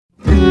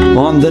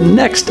On the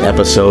next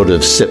episode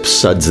of Sips,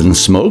 Suds, and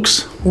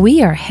Smokes,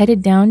 we are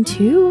headed down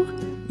to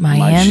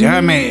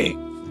Miami.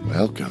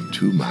 Welcome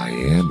to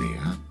Miami.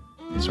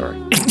 Sorry.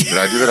 Did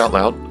I do that out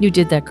loud? You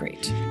did that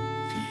great.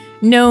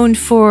 Known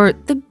for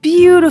the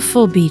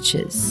beautiful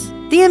beaches,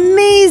 the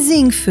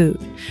amazing food,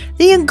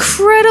 the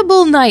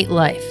incredible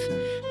nightlife,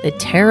 the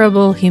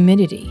terrible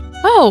humidity.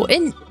 Oh,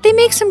 and they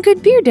make some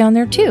good beer down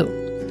there too.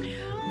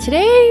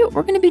 Today,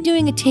 we're going to be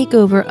doing a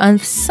takeover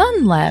of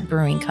Sun Lab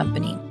Brewing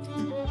Company.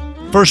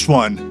 First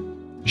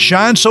one,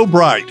 Shine So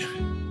Bright.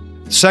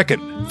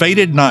 Second,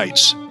 Faded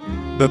Nights.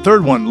 The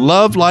third one,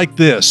 Love Like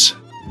This.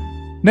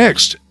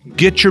 Next,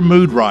 Get Your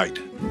Mood Right.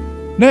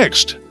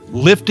 Next,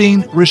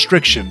 Lifting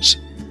Restrictions.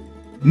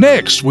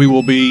 Next, we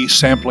will be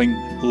sampling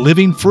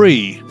Living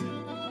Free.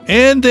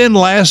 And then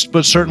last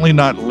but certainly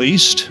not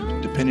least,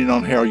 depending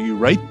on how you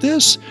rate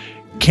this,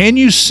 Can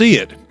You See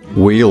It?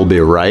 we'll be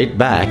right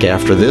back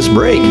after this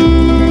break.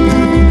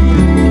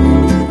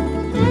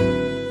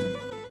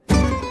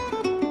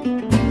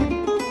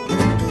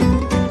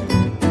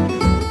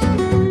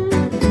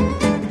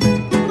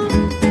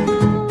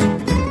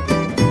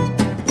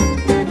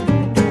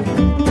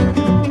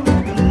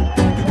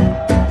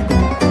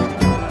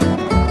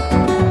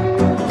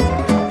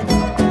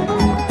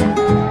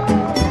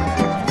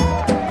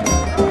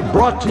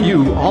 Brought to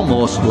you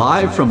almost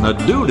live from the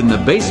Dude in the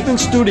Basement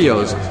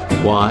Studios.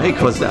 Why?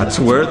 Because that's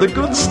where the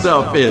good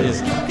stuff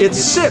is. It's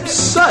Sips,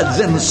 Suds,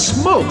 and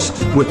Smokes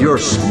with your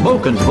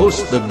smoking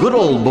hosts, the good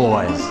old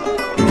boys.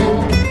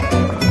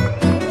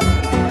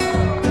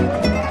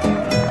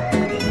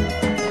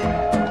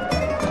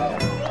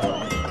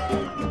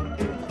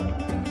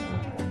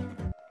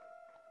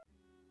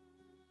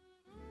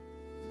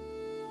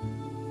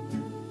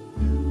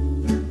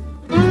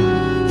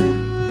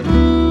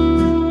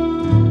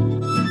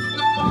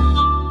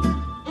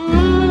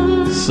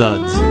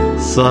 Suds,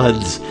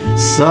 Suds,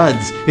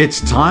 Suds.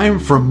 It's time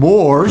for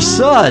more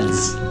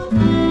Suds.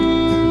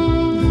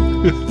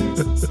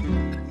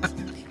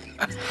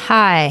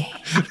 Hi.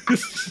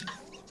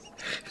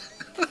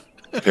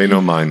 Pay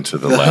no mind to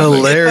the The laughing.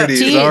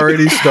 hilarity's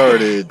already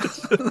started.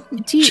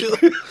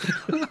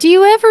 Do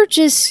you ever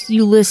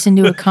you listen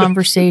to a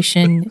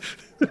conversation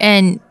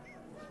and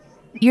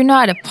you're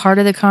not a part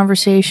of the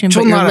conversation,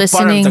 but you're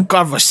listening, Part of the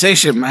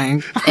conversation,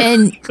 man.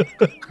 and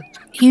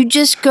you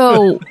just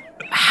go,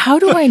 how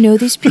do I know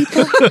these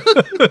people?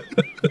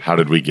 How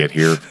did we get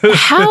here?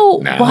 How?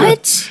 Now.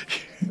 What?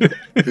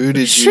 Who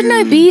did Shouldn't you,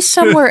 I be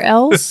somewhere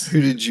else?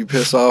 Who did you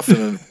piss off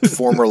in a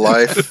former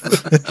life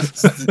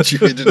that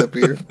you ended up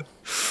here?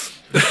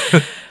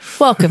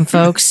 Welcome,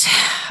 folks.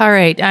 All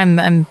right,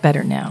 I'm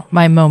better now.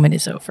 My moment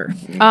is over.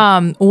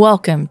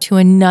 Welcome to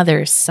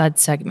another Sud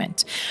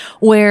segment,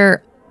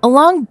 where a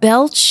long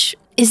belch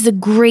is the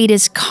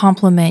greatest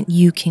compliment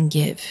you can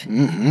give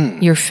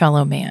your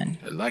fellow man.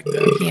 I like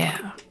that.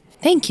 Yeah.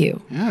 Thank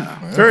you. Yeah.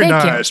 Very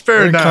Thank you. nice,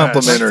 very nice.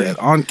 complimentary. That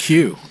on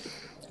cue.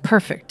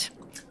 Perfect.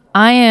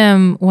 I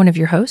am one of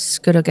your hosts,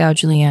 Good Old Gal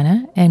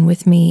Juliana, and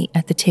with me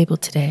at the table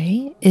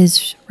today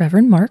is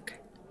Reverend Mark.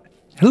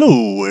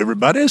 Hello,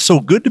 everybody.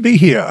 So good to be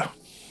here.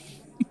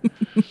 I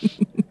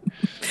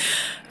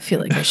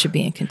feel like I should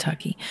be in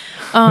Kentucky.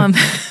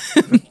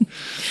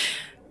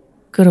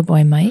 Good old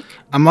boy Mike.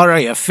 I'm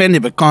already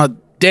offended because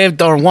Dave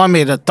don't want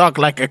me to talk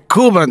like a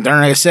Cuban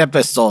during this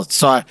episode,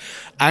 so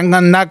I'm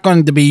not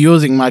going to be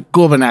using my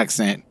Cuban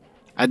accent.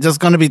 I'm just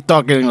going to be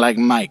talking like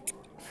Mike.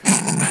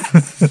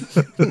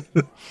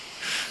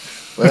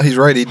 Well, he's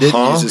right. He did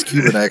use his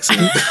Cuban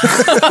accent.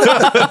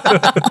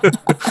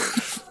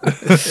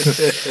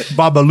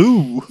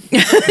 Babaloo.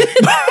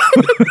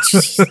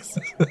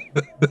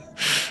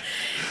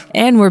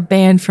 And we're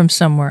banned from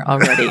somewhere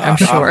already, I'm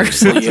sure.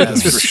 Obviously,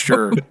 yes, for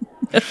sure.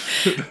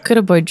 Good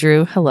old boy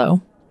Drew,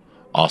 hello.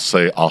 I'll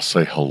say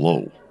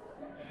hello.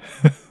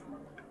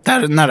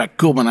 That is not a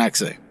Cuban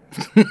accent.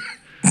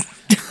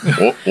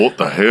 What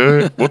the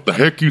heck? What the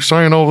heck you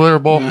saying over there,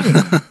 boy?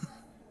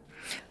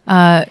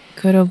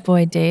 Good old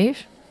boy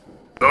Dave.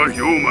 The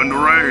human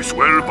race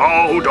will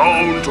bow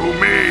down to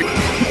me.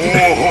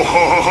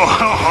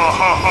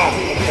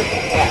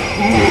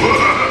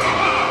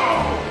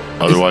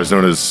 Otherwise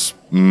known as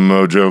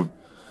Mojo.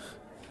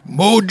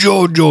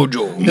 Mojo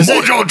Jojo.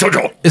 Mojo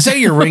Jojo. Is that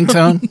your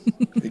ringtone?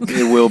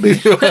 It will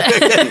be.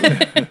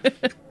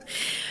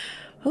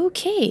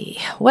 Okay,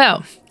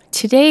 well,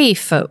 today,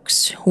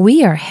 folks,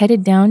 we are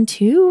headed down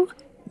to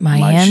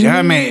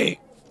Miami.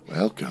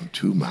 Welcome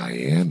to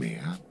Miami.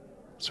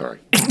 Sorry.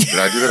 Did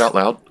I do that out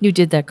loud? You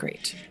did that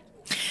great.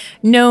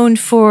 Known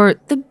for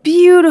the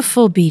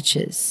beautiful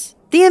beaches,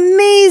 the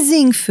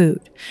amazing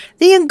food,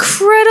 the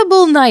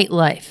incredible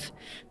nightlife,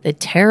 the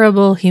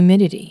terrible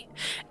humidity,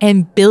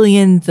 and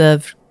billions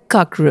of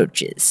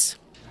cockroaches.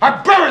 I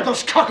buried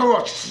those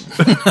cockroaches.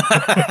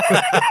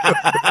 I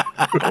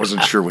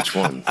wasn't sure which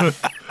one.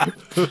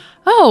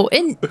 Oh,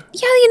 and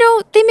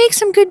yeah, they make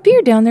some good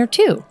beer down there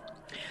too.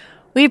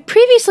 We have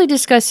previously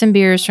discussed some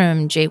beers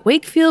from J.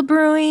 Wakefield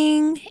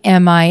Brewing,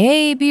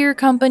 MIA Beer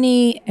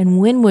Company,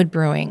 and Winwood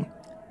Brewing.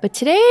 But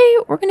today,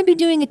 we're going to be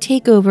doing a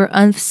takeover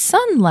of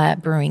Sun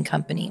Lab Brewing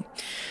Company.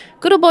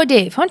 Good old boy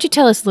Dave, why don't you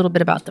tell us a little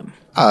bit about them?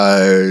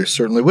 I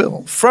certainly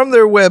will. From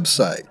their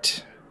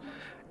website,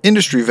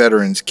 industry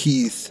veterans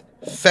Keith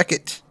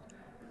Feckett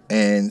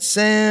and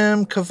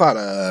Sam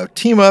Cavada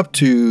team up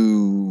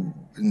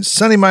in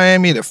sunny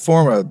Miami to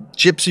form a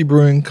gypsy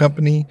brewing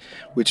company,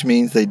 which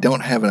means they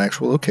don't have an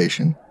actual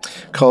location,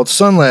 called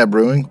Sun Lab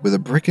Brewing, with a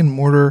brick and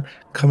mortar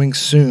coming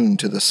soon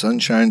to the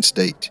Sunshine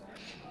State.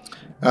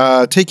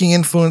 Taking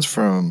influence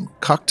from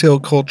cocktail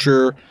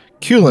culture,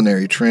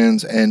 culinary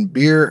trends, and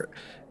beer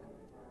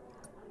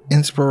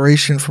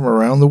inspiration from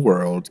around the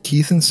world,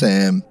 Keith and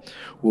Sam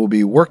will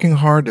be working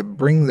hard to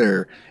bring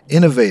their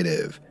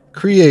innovative,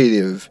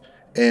 creative,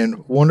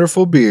 and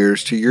wonderful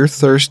beers to your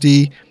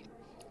thirsty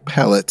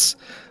palates.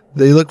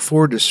 They look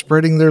forward to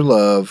spreading their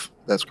love,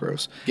 that's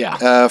gross,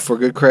 for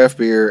good craft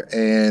beer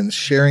and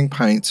sharing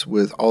pints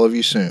with all of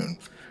you soon.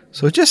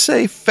 So just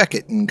say feck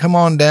it and come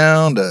on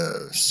down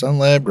to Sun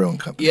Lab Brewing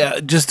Company. Yeah,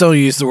 just don't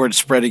use the word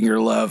spreading your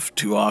love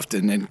too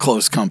often in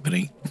close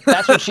company.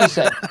 That's what she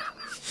said.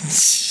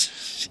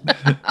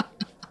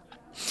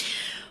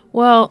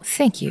 Well,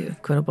 thank you,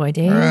 good old boy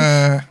Dave.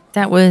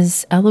 That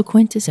was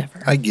eloquent as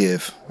ever. I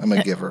give. I'm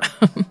a giver.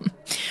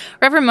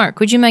 Reverend Mark,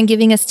 would you mind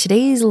giving us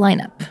today's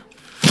lineup?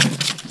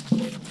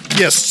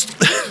 Yes.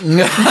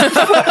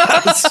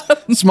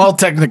 Small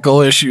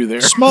technical issue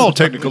there. Small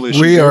technical issue.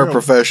 We are there.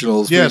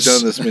 professionals. Yes. We've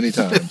done this many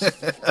times.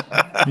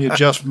 Let me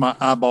adjust my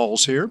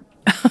eyeballs here.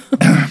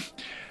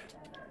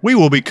 We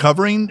will be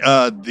covering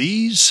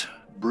these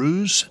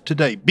brews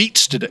today.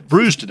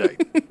 Brews today.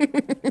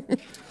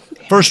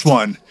 First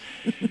one,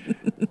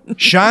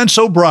 Shine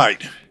So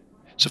Bright.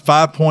 It's a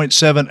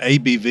 5.7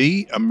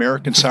 ABV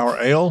American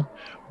Sour Ale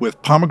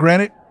with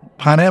pomegranate,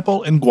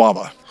 pineapple, and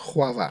guava.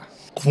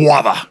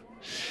 Guava.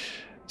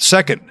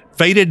 Second,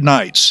 Faded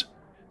Nights.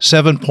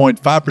 7.5%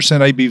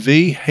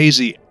 ABV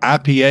Hazy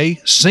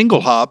IPA,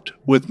 single hopped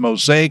with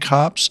mosaic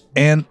hops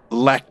and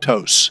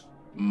lactose.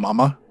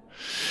 Mama.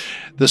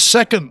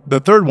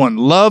 The third one,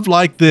 Love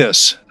Like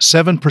This.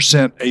 7%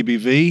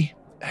 ABV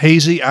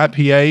Hazy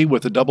IPA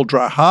with a double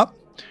dry hop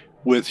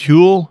with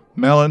Huel,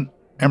 melon,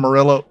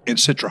 Amarillo, and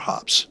Citra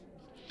hops.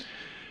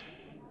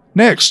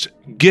 Next,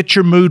 Get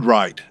Your Mood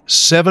Right.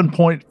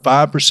 7.5%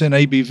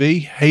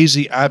 ABV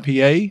Hazy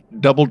IPA,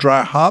 double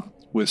dry hop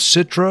with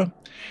Citra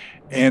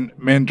and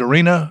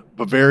Mandarina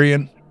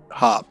Bavarian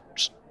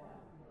hops,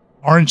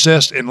 orange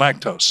zest, and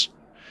lactose.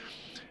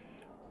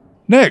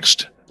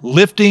 Next,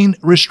 Lifting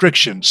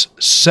Restrictions.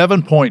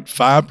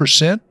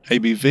 7.5%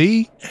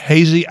 ABV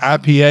Hazy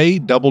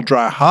IPA, double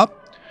dry hop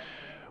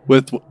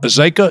with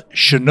Azacca,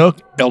 Chinook,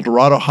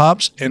 Eldorado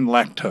hops, and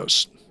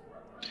lactose.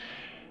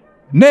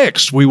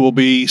 Next, we will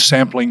be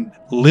sampling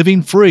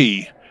Living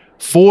Free,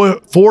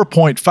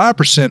 4.5%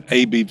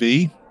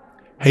 ABV,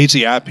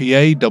 Hazy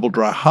IPA, double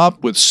dry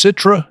hop with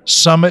Citra,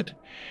 Summit,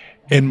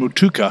 and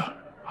Motueka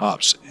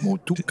hops.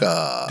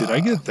 Motueka. Did I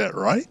get that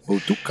right?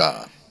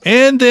 Motueka.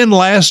 And then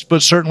last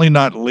but certainly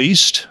not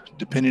least,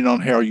 depending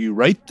on how you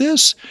rate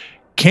this,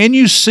 Can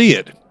You See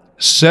It?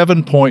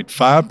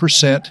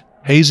 7.5%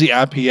 Hazy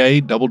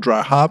IPA, double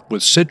dry hop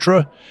with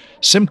Citra,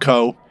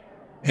 Simcoe,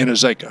 and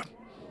Azacca.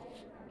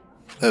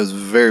 That was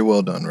very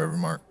well done,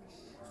 Reverend Mark.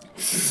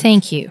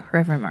 Thank you,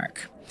 Reverend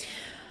Mark.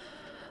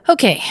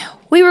 Okay,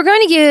 we were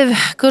going to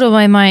give good old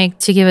boy Mike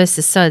to give us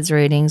the suds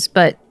ratings,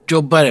 but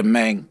Joe Budden,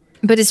 man.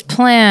 his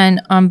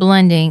plan on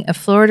blending a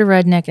Florida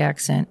redneck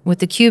accent with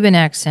the Cuban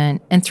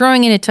accent and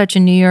throwing in a touch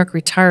of New York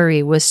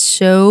retiree was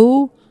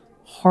so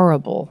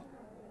horrible.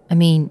 I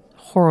mean,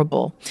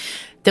 horrible.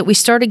 That we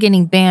started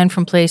getting banned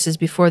from places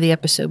before the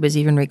episode was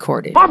even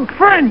recorded. I'm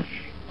French!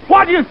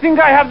 Why do you think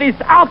I have this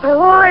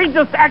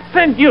outrageous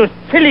accent, you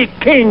silly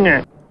king?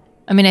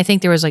 I mean, I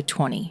think there was like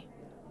 20.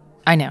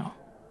 I know.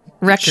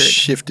 Record.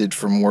 Shifted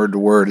from word to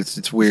word.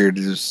 It's weird.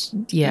 It was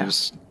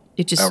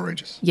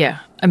outrageous. Yeah.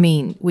 I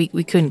mean, we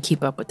couldn't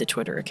keep up with the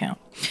Twitter account.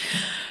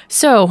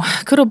 So,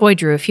 good old boy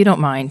Drew, if you don't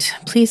mind,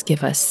 please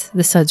give us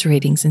the suds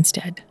ratings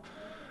instead.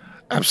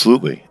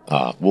 Absolutely.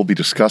 We'll be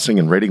discussing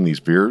and rating these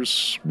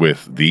beers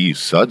with these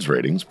suds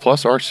ratings,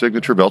 plus our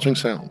signature belching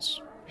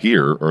sounds.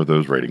 Here are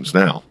those ratings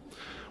now.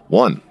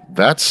 1,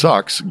 that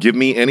sucks. Give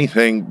me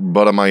anything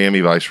but a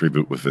Miami Vice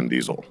reboot with Vin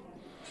Diesel.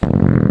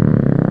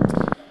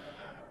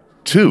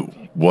 2,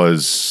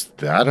 was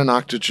that an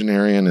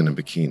octogenarian in a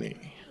bikini?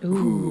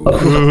 Ooh.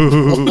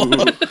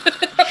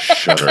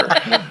 Shudder.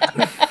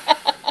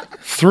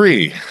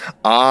 3,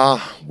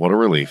 what a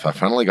relief. I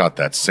finally got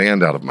that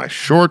sand out of my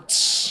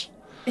shorts.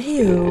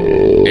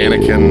 Ew.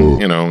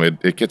 Anakin,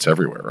 it gets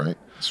everywhere, right?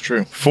 It's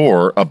true.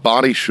 4, a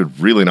body should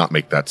really not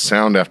make that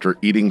sound after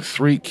eating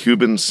 3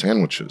 Cuban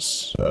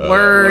sandwiches.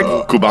 Word.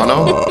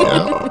 Cubano?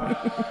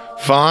 Yeah.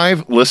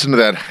 5, listen to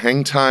that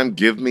hang time,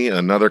 give me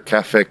another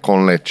café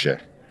con leche.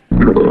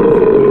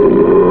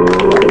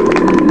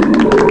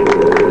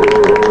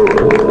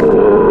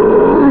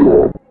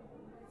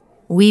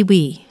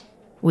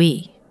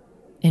 We,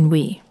 and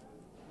we.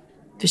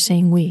 They're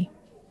saying we.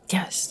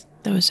 Yes,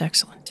 that was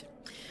excellent.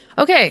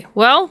 Okay,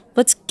 well,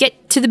 let's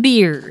get to the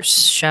beers,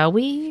 shall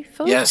we,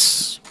 folks?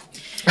 Yes.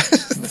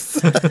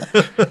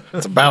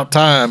 It's about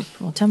time.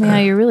 Well, tell me how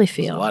you really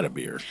feel. A lot of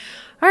beer.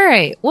 All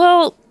right.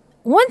 Well,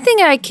 one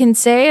thing I can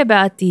say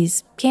about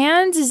these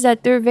cans is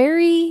that they're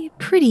very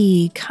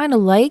pretty, kind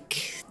of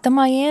like the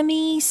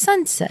Miami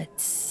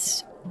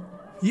sunsets.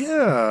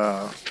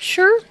 Yeah.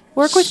 Sure,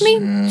 work with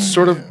me.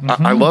 Sort of.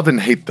 I love and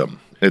hate them.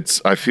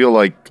 I feel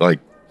like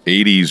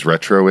 80s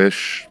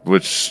retro-ish,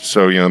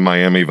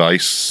 Miami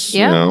Vice.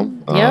 Yeah.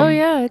 You know,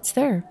 Yeah, it's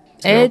there.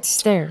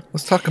 It's there.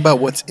 Let's talk about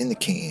what's in the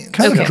can.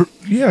 Kind Okay.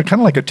 of,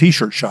 kind of like a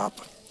T-shirt shop.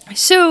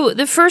 So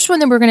the first one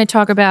that we're going to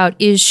talk about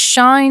is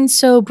Shine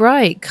So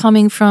Bright,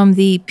 coming from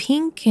the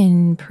pink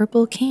and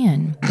purple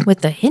can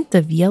with a hint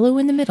of yellow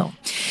in the middle.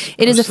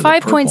 It is a Most of the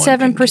purple and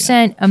pink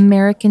 5.7%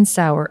 American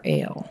sour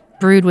ale,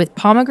 brewed with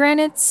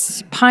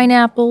pomegranates,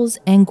 pineapples,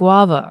 and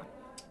guava.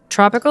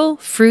 Tropical,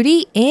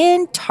 fruity,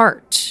 and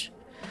tart.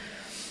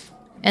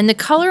 And the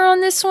color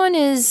on this one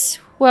is,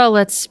 well,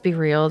 let's be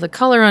real. The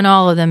color on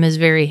all of them is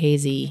very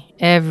hazy.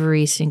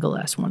 Every single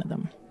last one of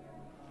them.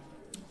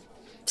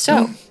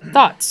 So,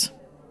 thoughts?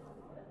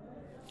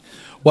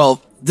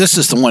 Well, this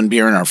is the one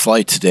beer in our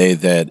flight today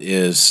that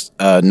is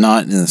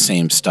not in the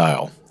same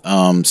style.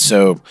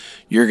 So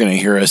you're going to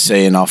hear us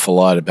say an awful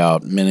lot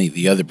about many of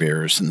the other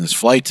beers in this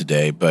flight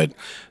today, but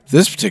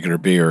this particular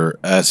beer,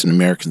 as an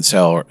American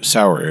sour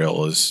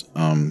ale, is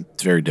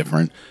very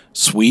different.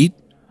 Sweet.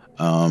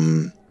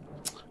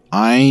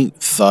 I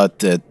thought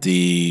that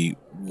the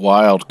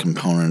wild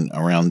component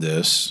around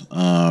this,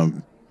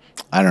 I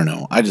don't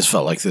know. I just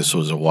felt like this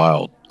was a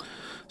wild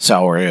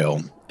sour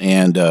ale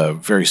and a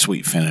very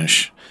sweet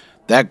finish.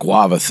 That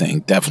guava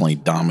thing definitely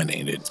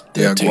dominated.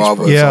 Yeah, taste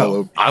guava. profile. Yeah. All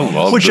over. I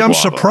love Which the I'm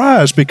guava.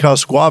 surprised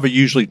because guava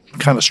usually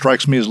kind of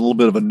strikes me as a little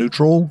bit of a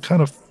neutral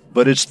kind of,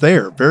 but it's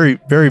there very,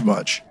 very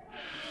much.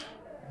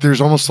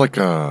 There's almost like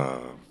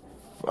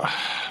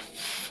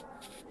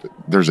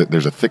there's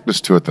a thickness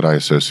to it that I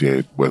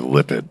associate with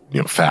lipid,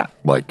 fat,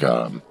 like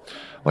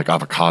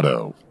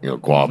avocado,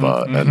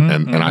 guava,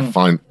 and I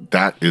find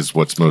that is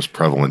what's most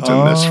prevalent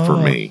in this for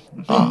me.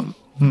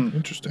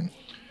 Interesting.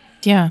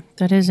 Yeah,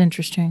 that is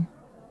interesting.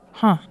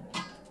 Huh.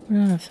 I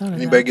wouldn't have thought of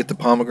Anybody that. get the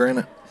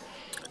pomegranate?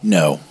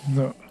 No.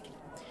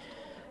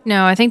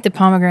 No, I think the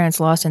pomegranate's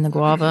lost in the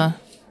guava.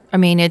 I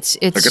mean, it's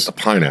I get the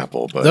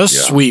pineapple, but Those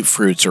yeah. sweet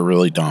fruits are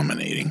really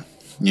dominating,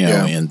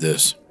 Yeah. in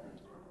this.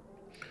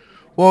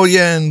 Well,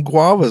 yeah, and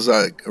guava's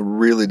like a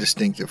really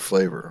distinctive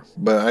flavor.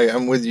 But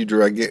I'm with you,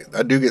 Drew. I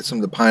do get some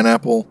of the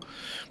pineapple,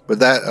 but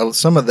that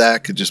some of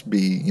that could just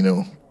be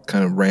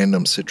kind of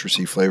random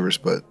citrusy flavors.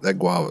 But that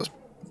guava's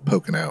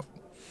poking out.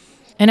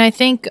 And I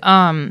think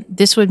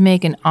this would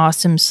make an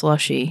awesome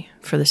slushy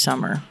for the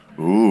summer.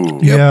 Ooh,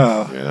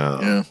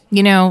 Yeah.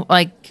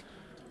 Yeah.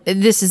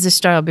 This is the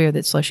style beer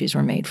that slushies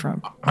were made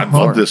from. I'd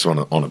love this on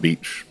a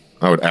beach.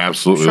 I would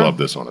absolutely Sure. love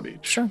this on a beach.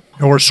 Sure.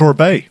 Or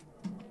sorbet.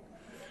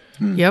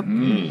 Yep.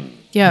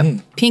 Yeah.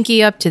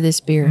 Pinky up to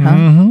this beer,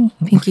 huh?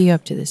 Pinky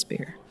up to this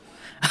beer.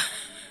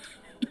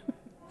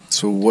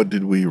 So what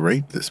did we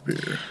rate this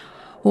beer?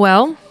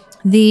 Well,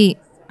 the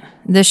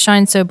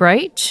Shine So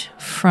Bright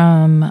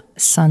from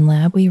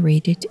Sunlab, we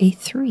rated a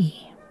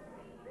 3.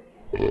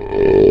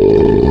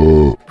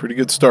 Pretty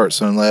good start,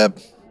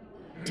 Sunlab.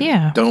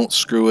 Yeah, Don't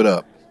screw it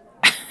up.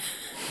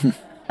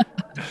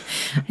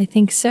 I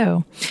think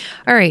so.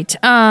 All right.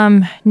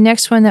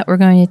 Next one that we're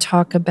going to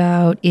talk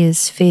about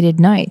is Faded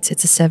Nights.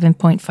 It's a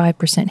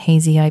 7.5%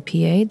 hazy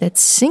IPA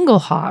that's single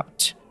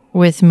hopped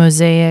with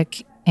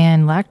Mosaic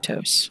and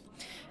lactose.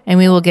 And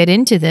we will get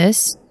into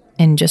this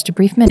in just a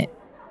brief minute.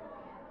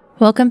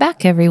 Welcome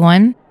back,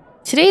 everyone.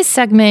 Today's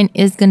segment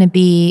is going to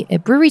be a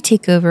brewery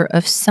takeover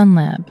of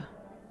Sunlab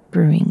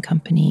Brewing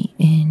Company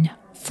in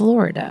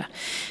Florida.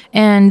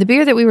 And the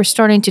beer that we were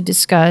starting to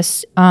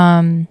discuss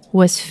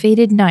was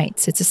Faded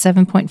Nights. It's a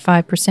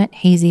 7.5%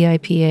 hazy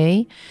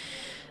IPA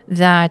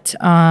that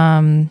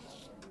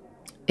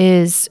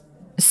is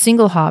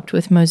single hopped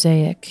with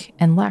Mosaic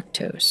and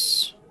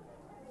lactose.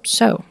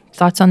 So,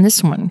 thoughts on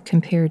this one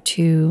compared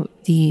to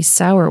the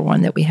sour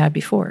one that we had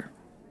before?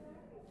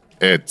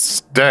 It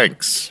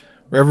stinks.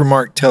 Reverend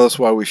Mark, tell us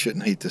why we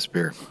shouldn't hate this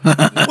beer.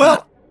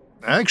 Well,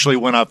 actually,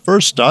 when I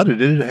first started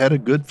it had a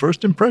good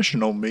first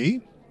impression on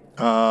me.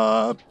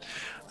 I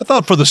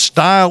thought for the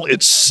style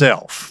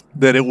itself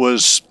that it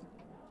was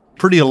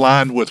pretty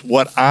aligned with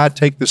what I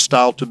take the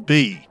style to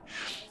be.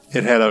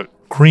 It had a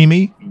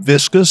creamy,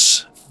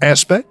 viscous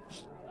aspect,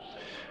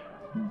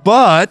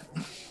 but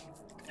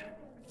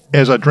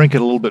as I drink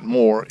it a little bit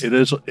more, it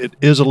is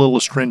a little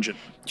astringent.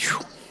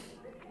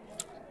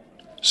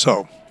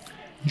 So,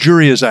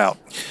 jury is out.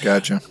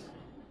 Gotcha.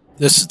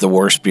 This is the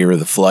worst beer of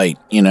the flight,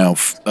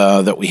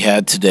 that we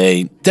had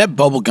today. That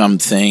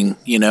bubblegum thing,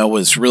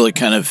 was really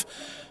kind of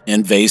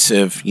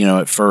invasive,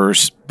 at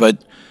first,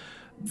 but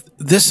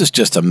this is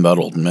just a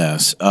muddled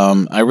mess.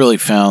 I really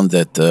found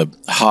that the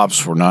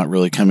hops were not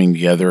really coming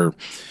together.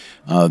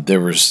 There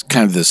was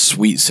kind of this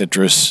sweet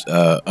citrus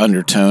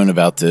undertone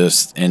about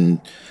this, and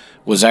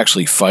was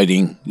actually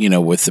fighting,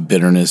 with the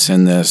bitterness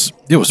in this.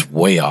 It was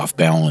way off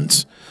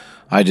balance.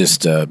 I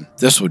just,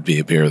 this would be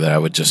a beer that I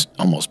would just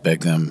almost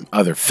beg them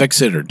either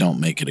fix it or don't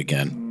make it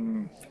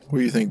again. What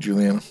do you think,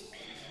 Juliana?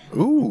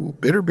 Ooh,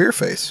 bitter beer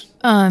face.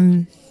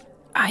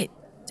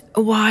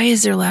 Why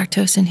is there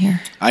lactose in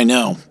here? I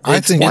know. Why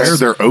are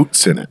there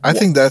oats in it? I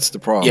think that's the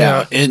problem.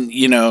 Yeah, and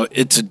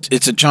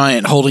it's a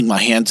giant holding my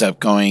hands up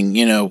going,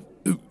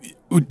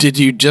 did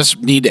you just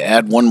need to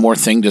add one more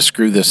thing to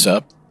screw this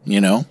up,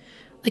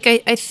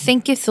 Like, I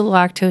think if the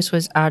lactose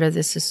was out of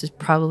this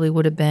probably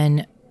would have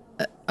been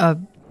a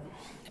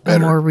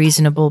more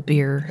reasonable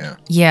beer.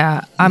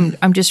 Yeah.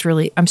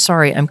 I'm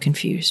sorry, I'm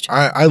confused.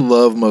 I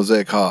love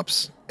Mosaic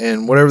hops,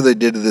 and whatever they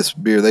did to this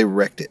beer, they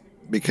wrecked it.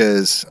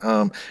 Because,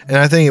 and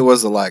I think it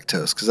was the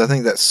lactose, because I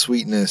think that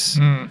sweetness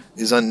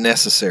is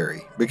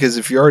unnecessary. Because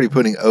if you're already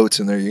putting oats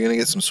in there, you're going to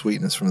get some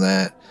sweetness from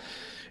that.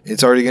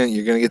 It's already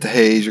you're going to get the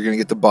haze, you're going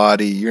to get the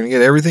body, you're going to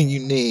get everything you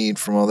need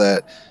from all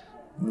that.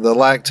 The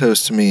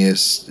lactose to me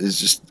is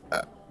just,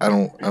 I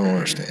don't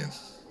understand.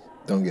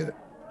 Don't get it.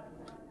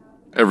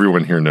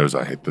 Everyone here knows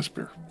I hate this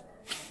beer.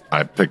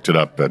 I picked it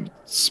up and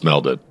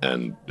smelled it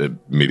and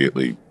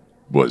immediately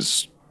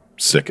was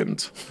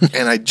sickened.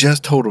 And I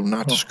just told him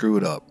not to screw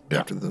it up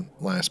after the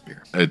last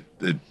beer.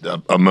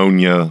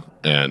 Ammonia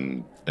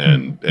and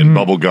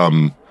bubble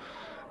gum,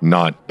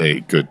 not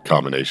a good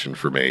combination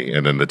for me.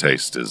 And then the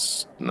taste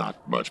is not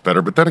much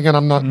better. But then again,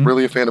 I'm not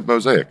really a fan of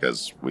Mosaic,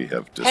 as we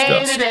have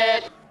discussed.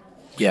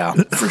 Yeah,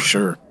 for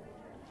sure.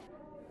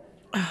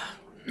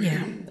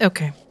 Yeah.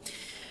 Okay.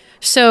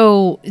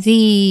 So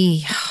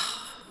the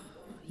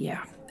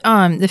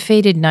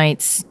Faded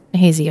Nights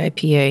Hazy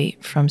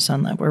IPA from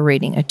Sunlab, we're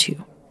rating a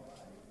 2.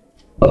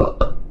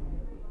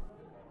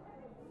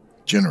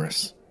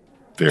 Generous.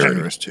 Very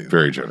generous too.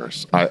 Very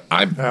generous.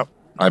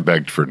 I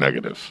begged for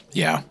negative.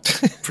 Yeah,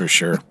 for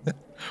sure.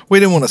 We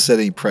didn't want to set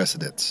any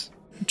precedents.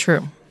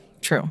 True.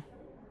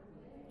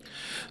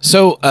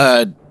 So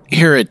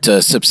here at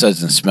Sip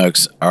Suds and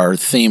Smokes, our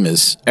theme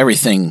is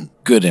everything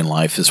good in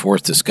life is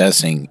worth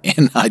discussing,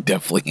 and I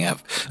definitely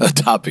have a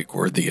topic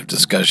worthy of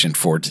discussion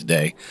for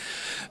today.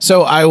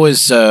 So I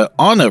was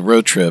on a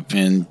road trip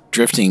and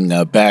drifting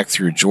back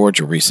through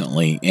Georgia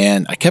recently,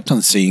 and I kept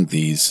on seeing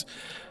these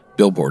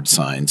billboard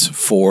signs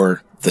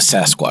for the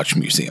Sasquatch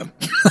Museum.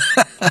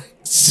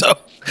 So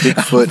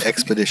Bigfoot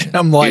expedition.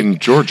 I'm like, in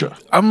Georgia.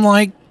 I'm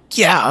like,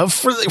 yeah.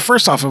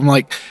 First off, I'm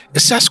like,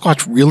 is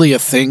Sasquatch really a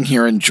thing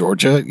here in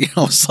Georgia?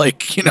 It's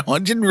like, I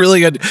didn't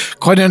really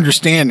quite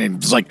understand. And it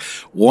was like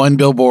one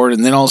billboard,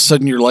 and then all of a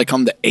sudden you're like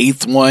on the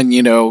 8th one,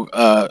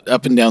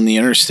 up and down the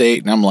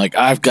interstate, and I'm like,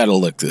 I've got to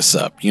look this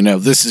up.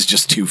 This is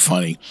just too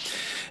funny.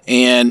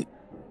 And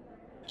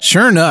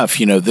sure enough,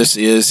 this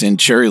is in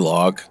Cherry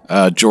Log,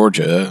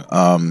 Georgia.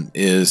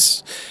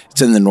 It's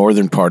in the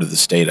northern part of the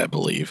state, I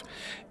believe.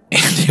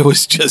 And it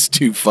was just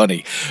too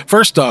funny.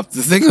 First off,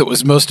 the thing that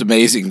was most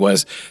amazing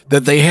was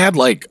that they had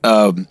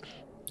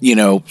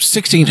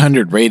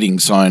 1,600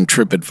 ratings on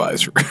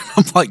TripAdvisor.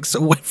 I'm like, so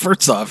wait,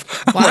 first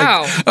off,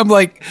 I'm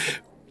like,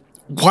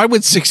 why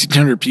would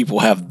 1,600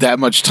 people have that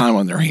much time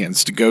on their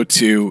hands to go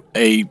to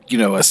a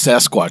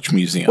Sasquatch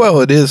museum?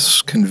 Well, it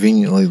is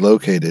conveniently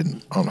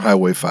located on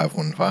Highway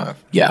 515.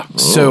 Yeah. Oh.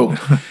 So,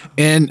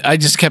 and I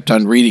just kept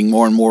on reading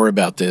more and more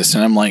about this,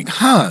 and I'm like,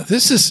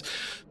 this is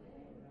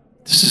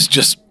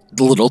just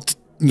a little,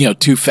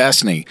 too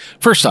fascinating.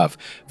 First off,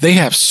 they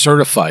have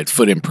certified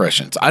foot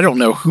impressions. I don't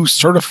know who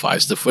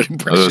certifies the foot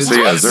impressions.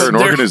 Is there an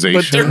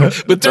organization?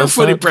 But their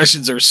foot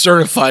impressions are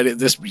certified at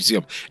this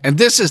museum. And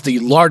this is the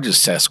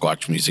largest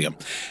Sasquatch museum,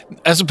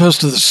 as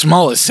opposed to the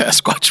smallest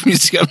Sasquatch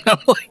museum. I'm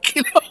like,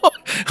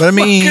 But I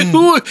mean,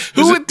 who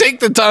would take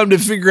the time to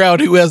figure out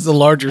who has the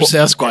larger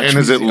Sasquatch and museum?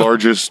 is it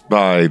largest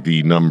by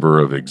the number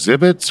of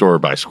exhibits or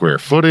by square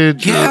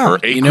footage or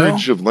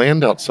acreage of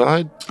land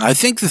outside? I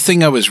think the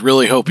thing I was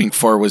really hoping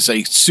for was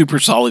a super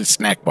solid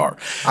snack bar.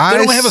 They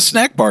don't have a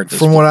snack bar at this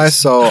From what place. I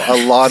saw,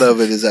 a lot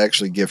of it is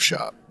actually gift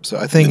shop. So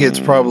I think it's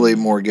probably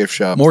more gift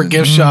shop. More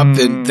gift shop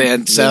than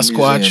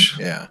Sasquatch.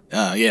 Museum.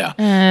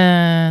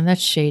 Yeah.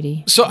 That's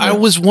shady. So I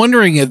was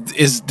wondering,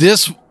 is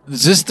this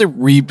the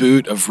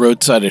reboot of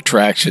roadside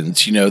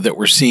attractions, that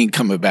we're seeing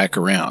coming back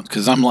around?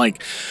 Because I'm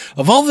like,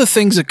 of all the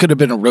things that could have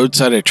been a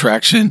roadside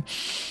attraction,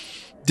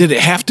 did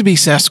it have to be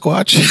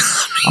Sasquatch?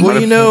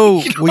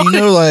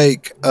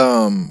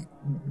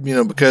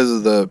 Because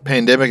of the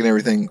pandemic and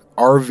everything,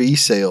 RV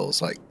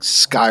sales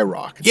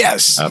skyrocket.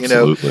 Yes,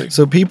 absolutely.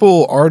 So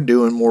people are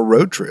doing more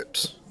road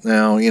trips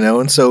now,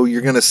 and so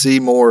you're going to see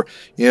more,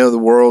 the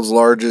world's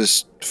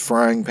largest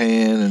frying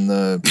pan and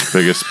the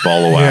biggest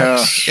ball of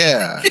wax.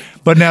 Yeah.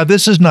 But now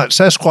this is not,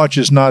 Sasquatch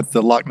is not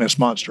the Loch Ness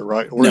Monster,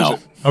 right? Or No.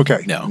 Is it?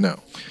 Okay. No.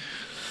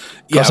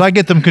 Because I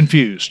get them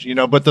confused,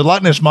 but the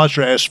Loch Ness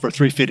Monster asks for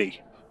 $350.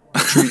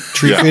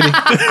 Tree fitting.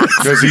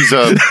 Because he's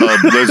a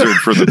lizard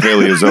for the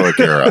Paleozoic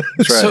era.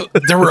 So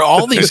there were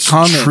all these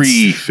comments,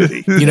 Tree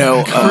fitty.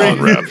 about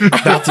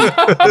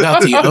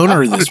the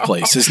owner of this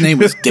place. His name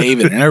was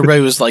David, and everybody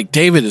was like,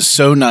 "David is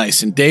so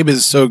nice, and David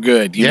is so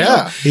good." You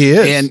know? He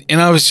is.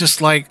 And I was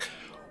just like,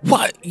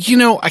 What?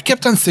 I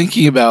kept on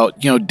thinking about,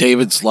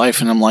 David's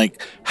life, and I'm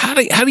like, how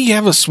do you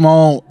have a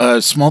small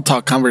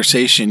talk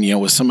conversation,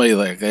 with somebody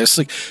like this?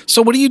 Like,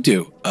 so what do you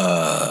do?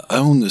 I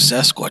own the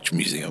Sasquatch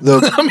Museum.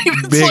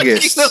 The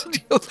biggest.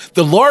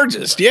 The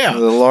largest, yeah. The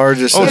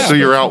largest. Oh, so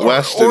you're out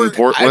west in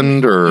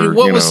Portland,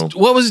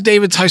 what was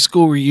David's high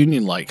school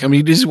reunion like? I mean,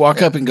 you just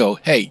walk up and go,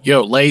 "Hey,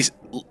 yo,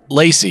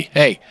 Lacey,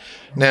 hey,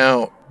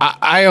 now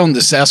I own the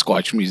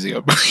Sasquatch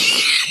Museum."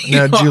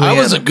 Now, Juliana, I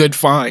was a good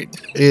find.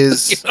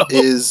 Is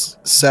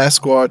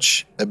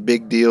Sasquatch a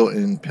big deal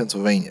in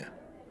Pennsylvania?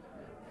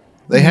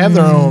 They have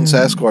their own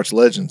Sasquatch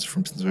legends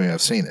from Pennsylvania.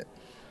 I've seen it.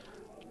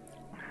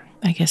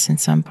 I guess in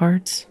some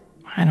parts.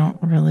 I don't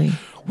really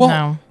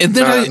know. And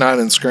then Not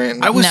in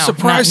Scranton. I was No,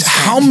 surprised not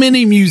in how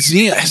many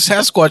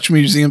Sasquatch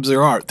museums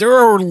there are. There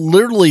are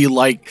literally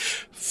like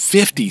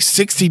 50,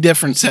 60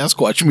 different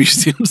Sasquatch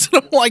museums.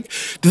 And I'm like,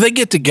 do they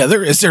get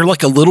together? Is there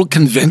like a little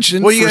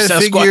convention Well, you for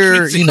got to Sasquatch figure,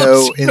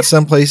 museums? in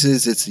some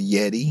places it's a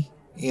Yeti,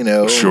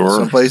 Sure.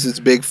 Some places it's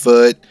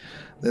Bigfoot.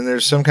 Then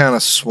there's some kind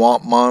of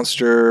swamp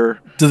monster.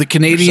 Do the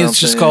Canadians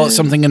just call it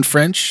something. something in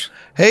French?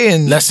 Hey,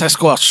 La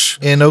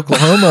Sasquatch. in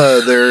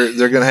Oklahoma, they're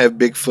going to have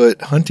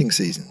Bigfoot hunting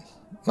season.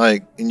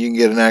 And you can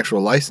get an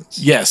actual license.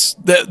 Yes,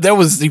 that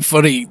was the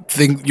funny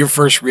thing. Your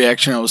first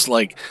reaction, I was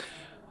like,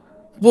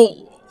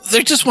 well,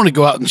 they just want to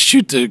go out and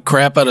shoot the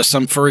crap out of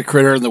some furry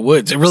critter in the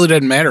woods. It really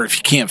doesn't matter if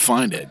you can't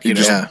find it. You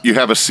know? Yeah. You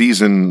have a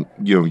season,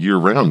 year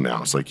round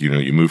now. It's like, you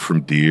move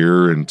from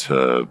deer into,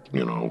 I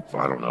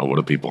don't know, what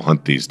do people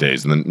hunt these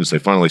days? And then you say,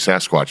 finally,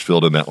 Sasquatch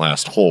filled in that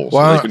last hole. So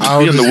Well, they can just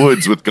be in the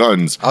woods with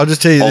guns. I'll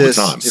just tell you all this.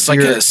 the time. It's like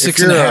a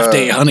 6.5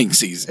 day hunting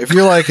season. If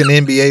you're like an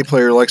NBA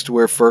player who likes to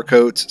wear fur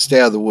coats, stay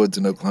out of the woods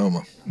in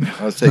Oklahoma.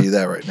 I'll tell you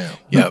that right now.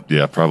 Yep.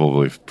 Yeah,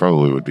 probably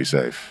would be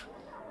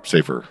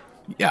safer.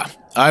 Yeah.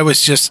 I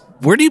was just,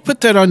 where do you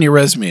put that on your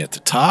resume? At the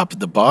top, at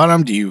the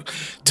bottom? Do you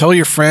tell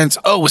your friends,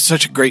 oh, it was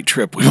such a great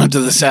trip. We went to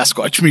the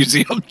Sasquatch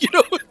Museum.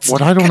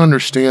 What I don't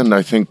understand,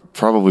 I think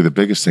probably the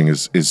biggest thing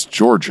is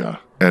Georgia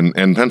and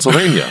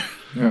Pennsylvania.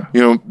 Yeah.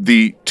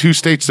 The two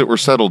states that were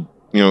settled,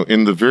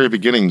 in the very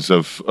beginnings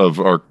of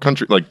our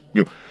country,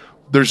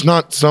 there's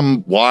not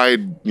some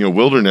wide,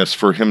 wilderness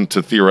for him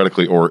to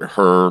theoretically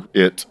or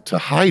it to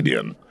hide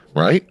in,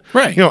 right?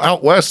 Right.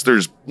 Out west,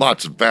 there's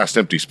lots of vast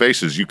empty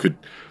spaces. You could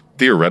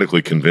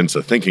theoretically convince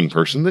a thinking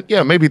person that,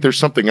 yeah, maybe there's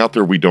something out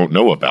there we don't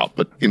know about.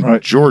 But in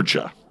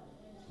Georgia,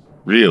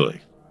 really?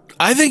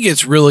 I think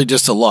it's really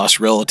just a lost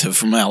relative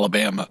from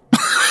Alabama.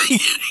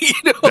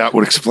 That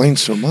would explain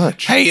so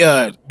much.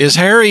 Hey, is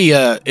Harry,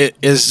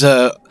 is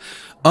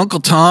Uncle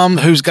Tom,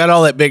 who's got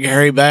all that big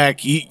hairy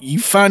back, you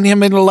find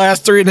him in the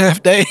last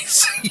 3.5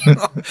 days?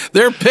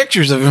 There are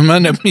pictures of him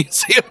in a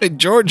museum in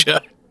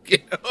Georgia.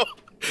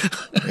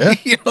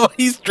 Yeah.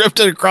 He's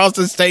drifted across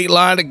the state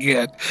line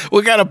again.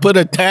 We got to put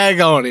a tag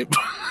on him.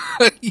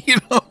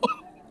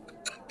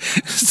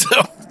 So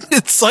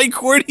it's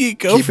like, where do you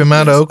go? Keep him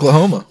out of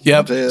Oklahoma. Yep.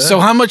 I'll tell you that. So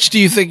how much do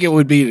you think it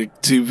would be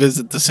to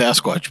visit the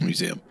Sasquatch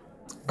Museum?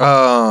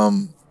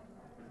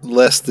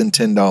 Less than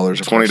 $10.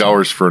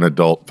 $20 for an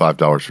adult,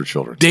 $5 for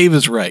children. Dave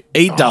is right.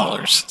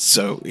 $8.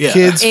 So yeah,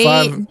 Kids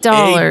 $8.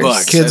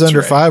 $8. Kids That's under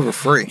right. 5 are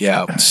free.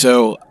 Yeah.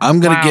 So I'm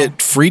gonna Wow. get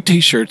free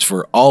T-shirts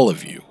for all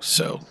of you.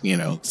 So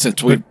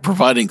since we're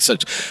providing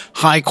such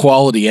high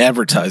quality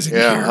advertising.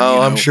 Yeah. Here,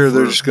 I'm sure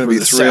they're just gonna for be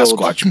the thrilled.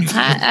 Sasquatch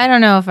Museum. I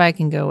don't know if I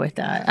can go with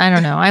that. I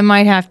don't know. I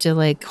might have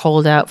to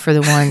hold out for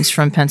the ones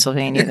from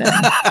Pennsylvania then.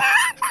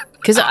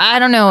 Because I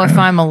don't know if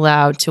I'm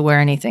allowed to wear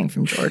anything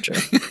from Georgia.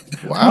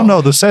 I don't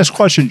know, the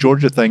Sasquatch in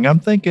Georgia thing. I'm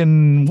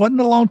thinking, wasn't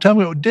a long time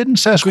ago, didn't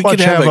Sasquatch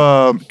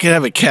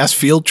have a cast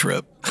field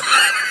trip.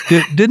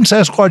 didn't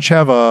Sasquatch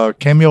have a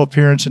cameo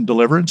appearance in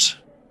Deliverance?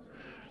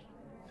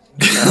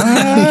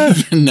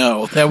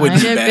 No, that would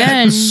Might be have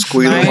bad. been.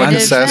 Squealing Might like a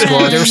have Sasquatch.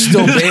 been. There's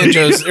still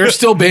banjos. There's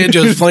still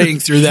banjos playing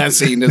through that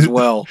scene as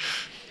well.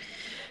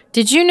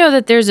 Did you know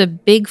that there's a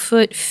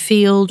Bigfoot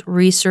Field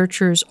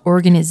Researchers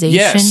Organization?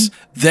 Yes,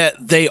 that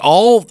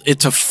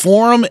it's a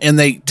forum and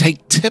they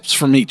take tips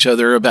from each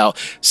other about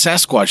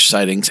Sasquatch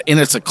sightings, and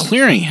it's a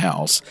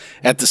clearinghouse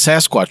at the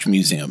Sasquatch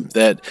Museum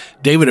that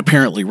David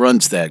apparently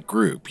runs that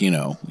group,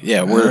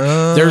 Yeah, where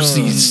there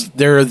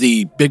are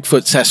the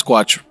Bigfoot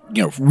Sasquatch,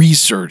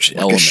 research Like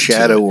a elements.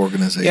 shadow of it.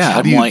 organization. Yeah,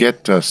 How do I'm you like,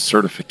 get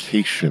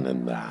certification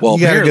in that? well,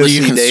 You gotta go apparently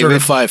you see can David.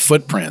 certify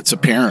footprints,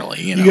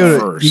 apparently, You go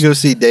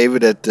first. see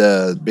David at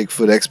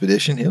Bigfoot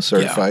Expedition. He'll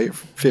certify you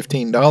for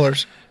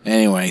 $15.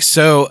 Anyway,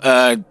 so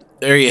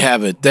there you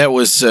have it. That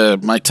was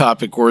my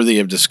topic worthy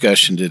of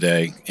discussion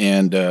today.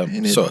 And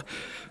it so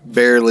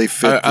Barely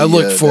fit. I the,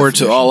 look forward to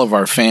definition. all of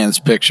our fans'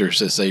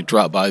 pictures as they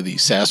drop by the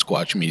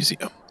Sasquatch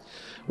Museum.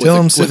 Tell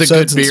them with Sip a good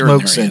Suds and beer in Smoke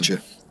their sent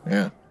hand. you.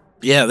 Yeah.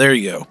 Yeah, there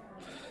you go.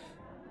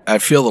 I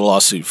feel the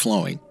lawsuit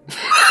flowing.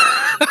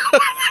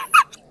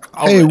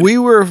 Hey, we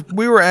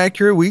were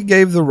accurate. We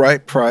gave the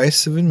right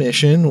price of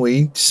admission.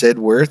 We said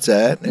where it's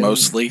at,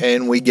 Mostly.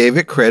 and we gave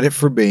it credit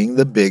for being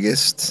the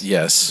biggest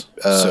Yes.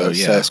 So,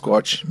 yeah.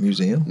 Sasquatch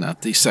museum.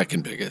 Not the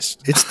second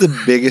biggest. It's the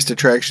biggest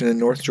attraction in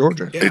North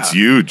Georgia. Yeah. It's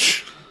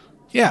huge.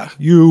 Yeah.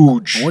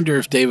 Huge. I wonder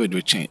if David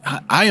would change.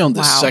 I own the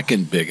Wow.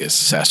 second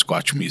biggest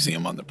Sasquatch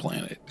museum on the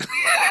planet.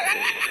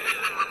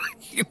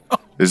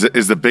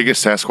 Is the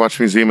biggest Sasquatch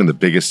museum and the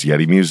biggest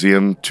Yeti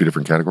museum 2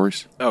 different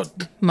categories? Oh,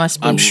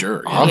 Must be. I'm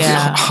sure.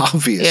 Yeah.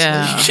 Obviously.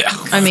 Yeah. Yeah.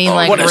 I mean,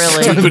 like, What a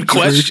really. stupid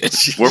question.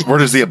 Where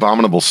does the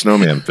abominable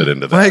snowman fit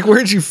into that? Mike,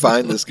 where'd you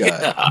find this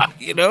guy?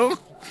 You know?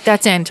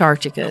 That's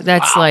Antarctica.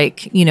 That's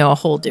like, a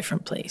whole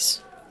different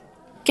place.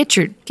 Get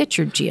your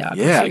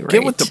geography Yeah, right.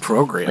 get with the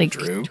program, like,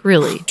 Drew.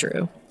 Really,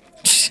 Drew.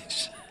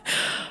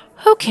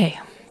 Okay,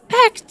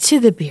 back to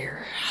the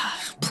beer,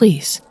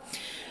 please.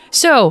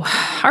 So,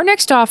 our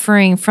next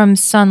offering from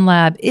Sun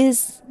Lab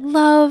is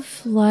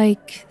Love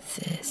Like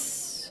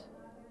This.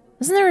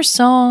 Isn't there a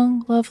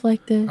song, Love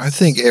Like This? I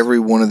think every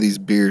one of these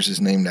beers is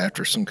named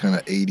after some kind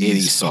of 80s,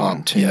 80s song,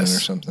 pop tune yes. or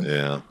something.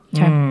 Yeah.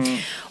 Okay.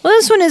 Well,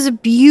 this one is a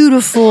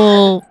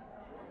beautiful,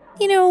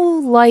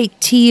 light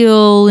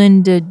teal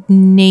and a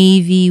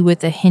navy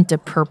with a hint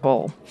of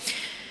purple.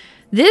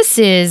 This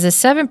is a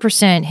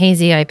 7%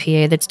 hazy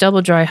IPA that's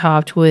double dry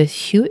hopped with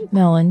Huell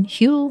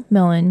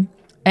melon,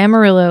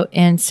 Amarillo,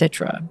 and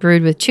Citra.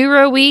 Brewed with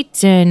 2-row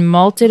wheat and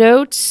malted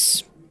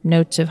oats,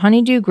 notes of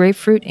honeydew,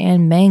 grapefruit,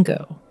 and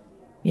mango.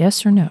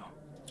 Yes or no?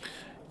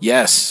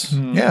 Yes.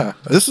 Yeah,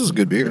 this is a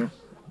good beer.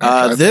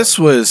 This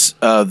was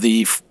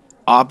the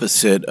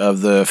opposite of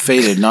the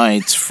Faded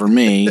Nights for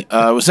me. It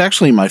was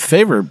actually my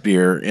favorite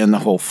beer in the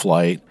whole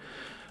flight.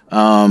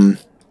 The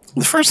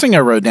first thing I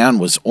wrote down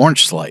was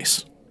orange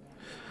slice.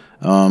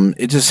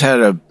 It just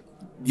had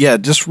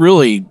just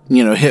really,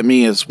 hit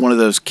me as one of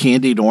those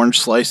candied orange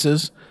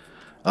slices.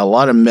 A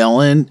lot of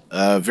melon,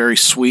 very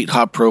sweet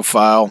hop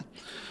profile.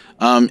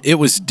 It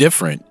was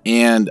different,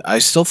 and I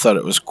still thought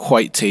it was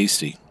quite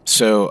tasty.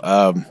 So,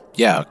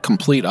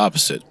 complete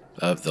opposite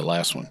of the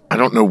last one. I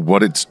don't know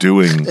what it's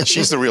doing.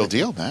 She's the real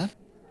deal, man.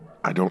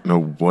 I don't know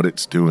what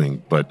it's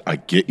doing, but I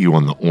get you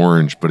on the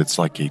orange, but it's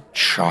like a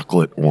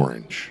chocolate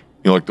orange.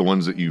 Like the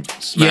ones that you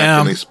smack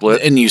and they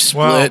split. And you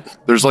split.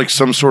 There's like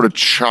some sort of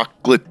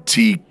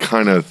chocolatey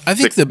kind of I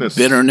think the thickness.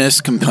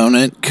 bitterness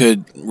component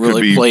could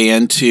really be- play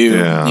into,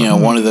 yeah.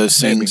 one of those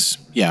things.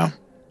 Yeah.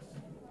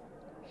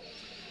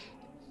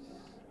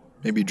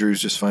 Maybe Drew's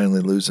just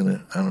finally losing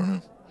it. I don't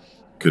know.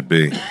 Could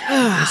be.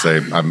 I say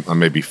I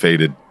may be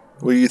faded.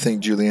 What do you think,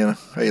 Juliana?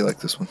 How you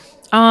like this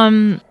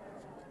one?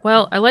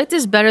 Well, I like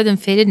this better than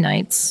Faded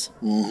Nights.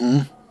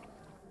 Mm-hmm.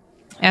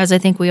 As I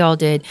think we all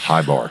did.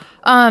 High bar.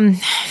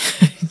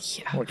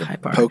 Yeah, high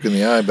bar. Poke in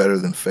the eye better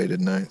than Faded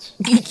Nights.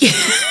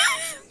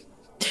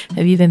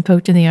 Have you been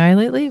poked in the eye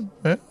lately?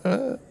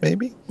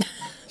 Maybe.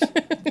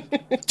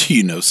 Do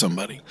you know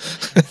somebody?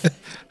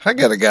 I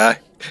got a guy.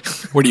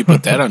 Where do you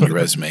put that on your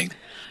resume?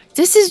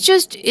 This is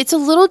just, it's a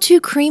little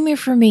too creamy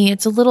for me.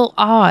 It's a little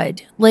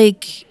odd.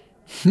 Like,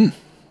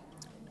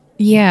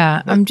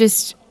 yeah, I'm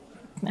just,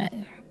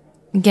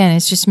 again,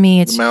 it's just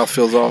me. It's, The mouth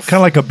feels off. Kind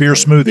of like a beer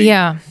smoothie.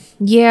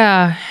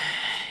 yeah.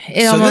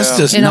 It So almost, this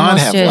does it not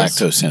almost have is.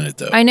 lactose in it,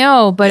 though. I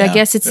know, but I Yeah.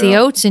 guess it's the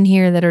oats in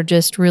here that are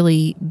just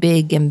really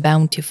big and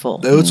bountiful.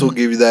 The oats will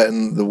give you that,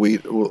 and the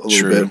wheat a little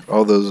True. bit.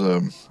 All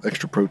those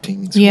extra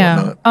proteins. And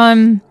Yeah.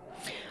 whatnot.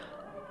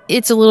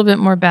 It's a little bit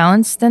more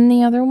balanced than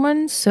the other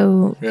ones,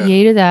 so Yeah.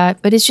 yay to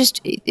that. But it's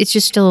just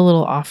still a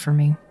little off for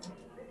me.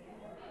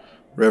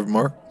 Rev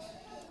Mark.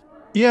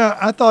 Yeah,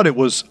 I thought it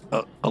was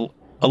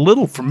a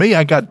little for me.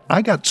 I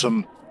got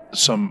some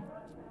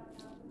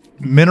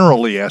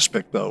minerally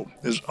aspect though,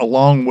 is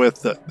along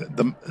with the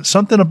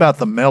something about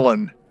the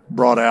melon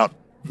brought out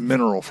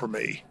mineral for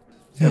me,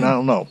 and I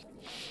don't know.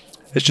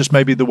 It's just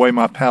maybe the way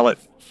my palate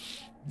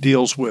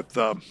deals with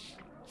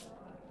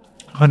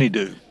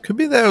honeydew. Could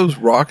be those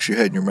rocks you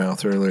had in your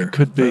mouth earlier.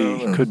 Could I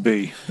don't know.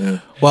 be.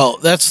 Well,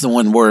 that's the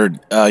one word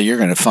you're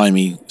going to find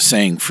me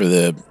saying for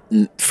the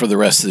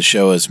rest of the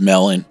show is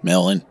melon,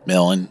 melon,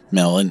 melon,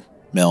 melon,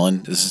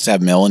 melon. Does this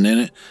have melon in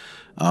it?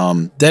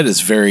 That is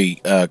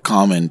very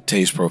common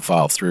taste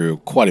profile through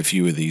quite a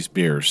few of these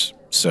beers.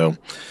 So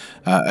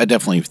I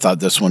definitely thought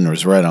this one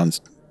was right on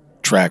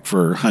track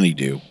for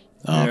honeydew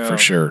for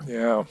sure.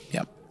 Yeah.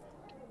 Yep.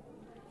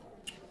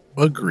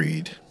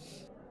 Agreed.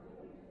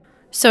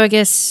 So I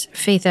guess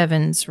Faith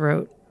Evans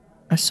wrote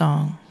a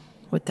song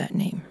with that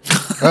name.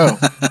 Oh.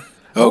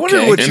 I wonder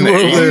Okay. what In you the were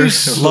over there.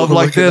 80s? Love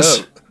like looking this.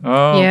 up.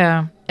 Oh.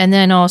 Yeah. And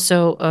then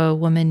also a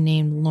woman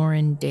named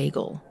Lauren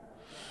Daigle.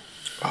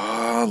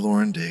 Ah,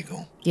 Lauren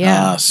Daigle.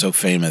 Yeah. So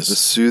famous. The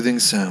soothing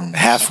sound.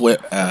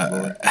 Half-wit,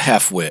 a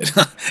half-hit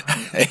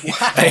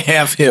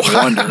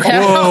wonder.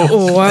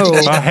 Whoa.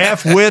 A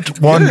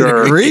half-wit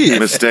wonder. Grief.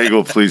 Miss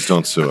Daigle, please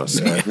don't sue us.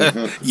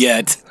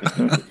 Yet.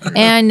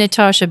 And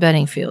Natasha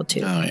Bedingfield,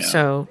 too. Oh, yeah.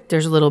 So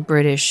there's a little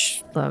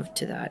British love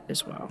to that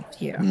as well.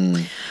 Yeah.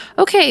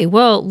 Okay.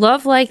 Well,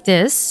 Love Like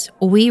This,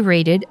 we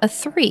rated a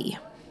 3.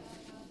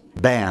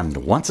 Banned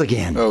once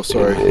again. Oh,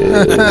 sorry.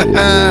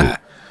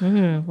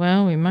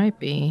 Well, we might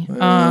be.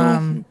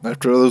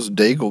 After all those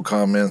Daigle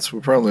comments, we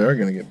probably are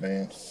going to get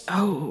banned.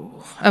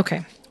 Oh,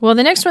 okay. Well,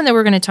 the next one that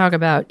we're going to talk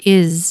about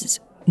is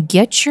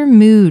Get Your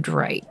Mood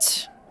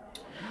Right.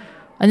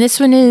 And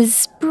this one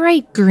is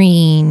bright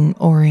green,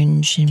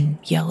 orange, and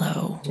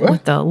yellow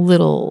with a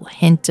little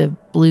hint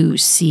of blue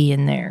sea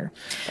in there.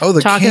 Oh,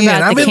 the Talking can.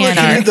 about I've the been looking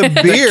can at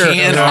the beer.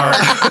 Can art.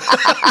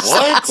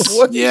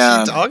 What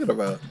Yeah. is he talking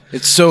about?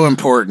 It's so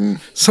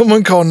important.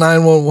 Someone call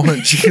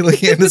 911.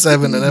 Julianne is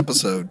having an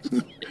episode.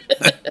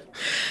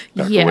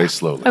 Back away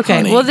slowly. Okay.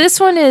 Honey, well, this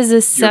one is a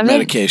Your 7.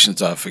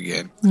 medication's off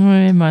again.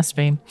 It must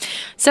be.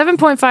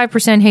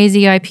 7.5%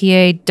 hazy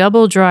IPA,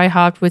 double dry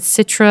hopped with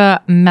Citra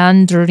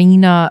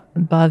Mandarina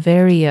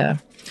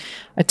Bavaria.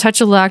 A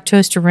touch of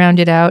lactose to round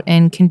it out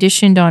and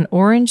conditioned on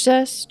orange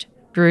zest,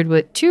 brewed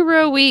with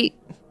 2-row wheat,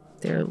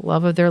 their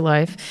love of their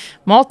life,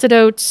 malted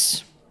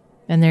oats,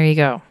 and there you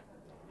go.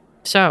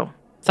 So,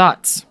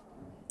 thoughts?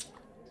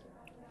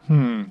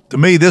 To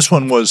me, this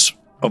one was,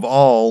 of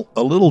all,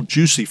 a little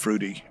juicy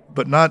fruity,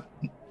 but not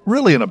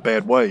really in a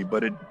bad way,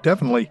 but it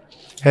definitely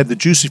had the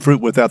juicy fruit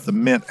without the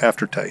mint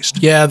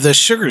aftertaste. Yeah, the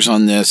sugars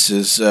on this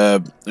is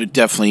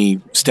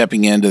definitely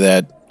stepping into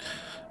that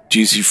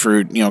juicy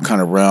fruit,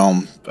 kind of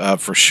realm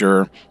for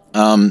sure.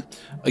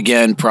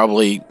 Again,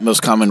 probably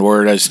most common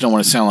word. I just don't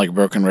want to sound like a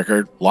broken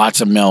record. Lots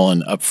of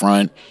melon up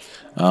front.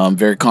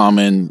 Very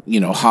common,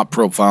 hop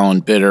profile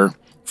and bitter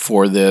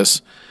for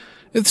this.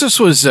 This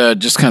was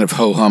just kind of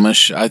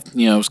ho-humish.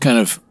 It was kind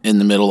of in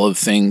the middle of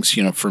things,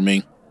 for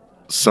me.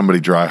 Somebody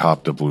dry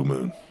hopped a Blue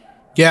Moon.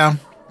 Yeah,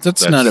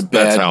 that's not a bad.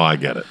 That's how I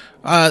get it.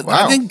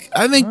 I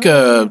think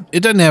it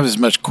doesn't have as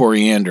much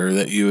coriander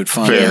that you would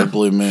find in a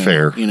Blue Moon.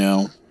 Fair.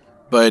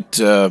 But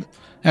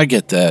I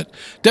get that.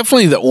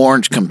 Definitely the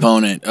orange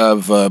component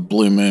of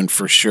Blue Moon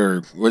for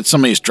sure. Where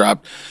somebody's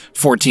dropped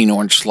 14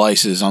 orange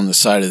slices on the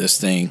side of this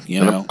thing,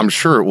 And I'm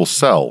sure it will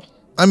sell.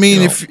 I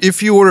mean,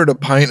 if you ordered a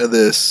pint of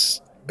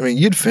this,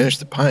 you'd finish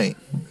the pint.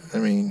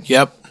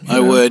 Yep, I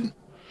would.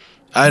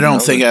 I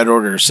don't think I'd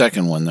order a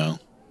second one though.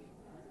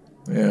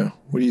 Yeah.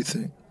 What do you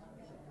think?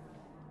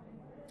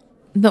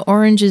 The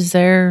orange is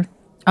there.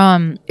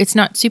 It's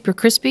not super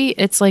crispy.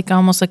 It's like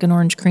almost like an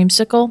orange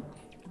creamsicle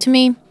to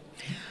me.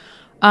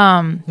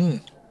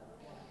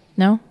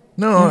 No?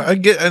 No, I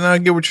get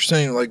what you're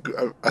saying. Like,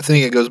 I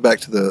think it goes back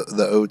to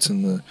the oats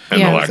and the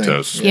Yeah. the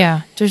lactose.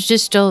 Yeah. There's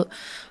just a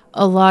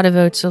lot of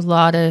oats, a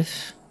lot of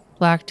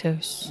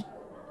lactose.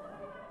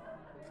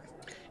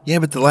 Yeah,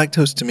 but the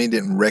lactose to me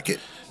didn't wreck it.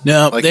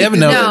 No, Like they it-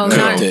 haven't No,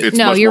 cooked it. It's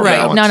no, much you're more right.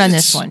 balanced. Not on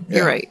It's- this one. yeah.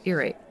 You're right. You're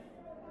right.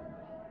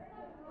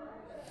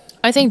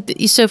 I think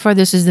so far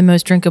this is the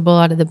most drinkable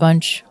out of the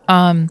bunch.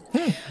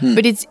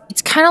 But it's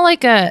kind of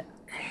like an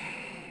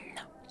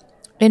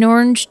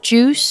orange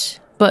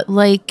juice, but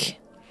like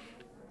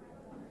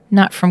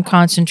not from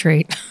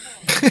concentrate.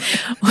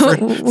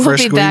 we'll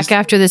fresh be back squeezed?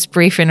 after this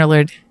brief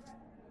interlude.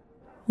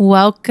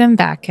 Welcome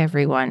back,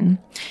 everyone.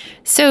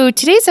 So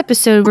today's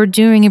episode, we're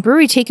doing a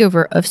brewery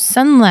takeover of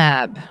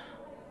Sunlab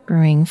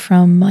Brewing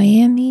from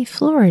Miami,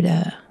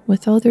 Florida,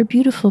 with all their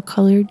beautiful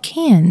colored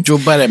cans. Joe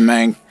Biden,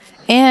 man.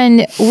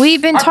 And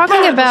we've been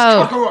talking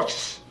about.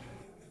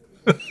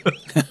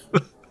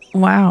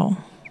 Wow.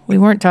 We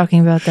weren't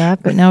talking about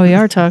that, but now we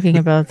are talking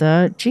about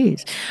that.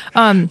 Jeez.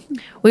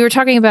 We were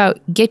talking about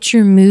get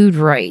your mood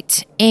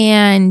right.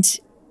 And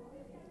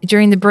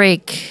during the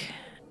break,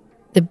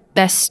 the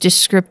best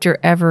descriptor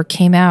ever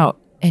came out,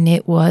 and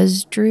it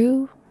was,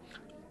 Drew?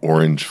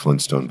 Orange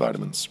Flintstone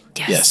vitamins.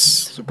 Yes.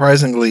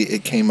 Surprisingly,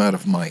 it came out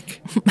of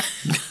Mike.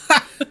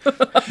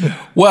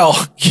 Well,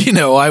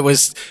 I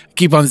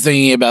keep on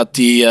thinking about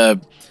the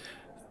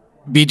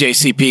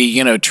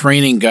BJCP,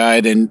 training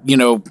guide, and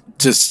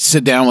to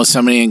sit down with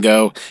somebody and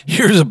go,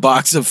 here's a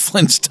box of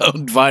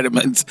Flintstone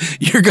vitamins.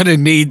 You're going to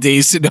need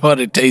these to know how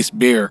to taste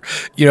beer,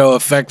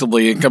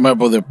 effectively, and come up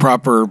with a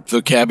proper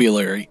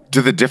vocabulary.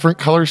 Do the different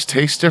colors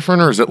taste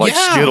different, or is it like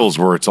Yeah. Skittles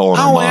where it's all in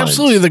our minds?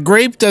 Absolutely. The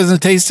grape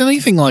doesn't taste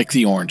anything like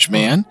the orange,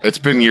 man. It's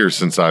been years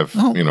since I've,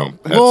 had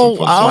Well,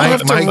 some I'll Flintstone have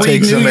to vitamins. Mike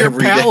takes renew them your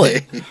every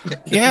palate. day.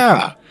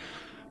 Yeah.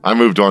 I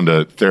moved on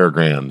to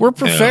Theragram. We're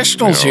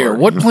professionals here.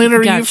 What planet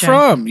are you Gotcha.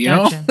 from?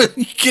 Gotcha.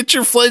 Get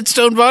your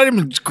Flintstone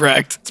vitamins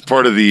correct. It's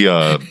part of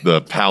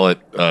the palate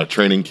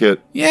training kit.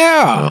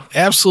 Yeah,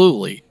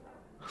 absolutely.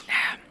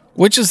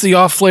 Which is the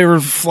off-flavor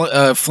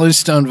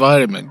Flintstone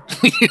vitamin?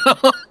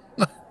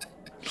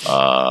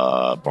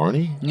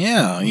 Barney?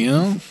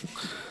 Yeah,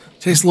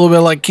 tastes a little bit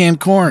like canned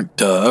corn.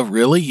 Duh,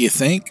 really? You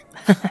think?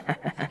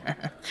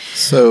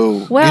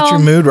 So, Well- Get Your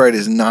Mood Right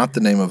is not the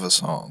name of a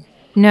song,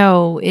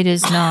 No, it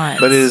is not.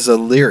 but it is a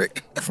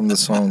lyric from the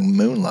song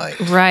Moonlight.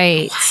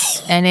 Right.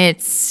 And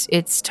it's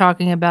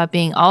talking about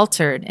being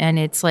altered, and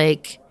it's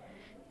like,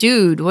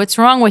 dude, what's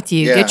wrong with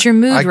you? Get your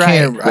mood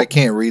right. I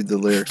can't read the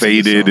lyrics. of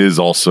the Faded song. is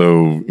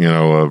also,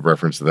 a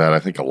reference to that. I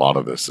think a lot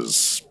of this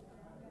is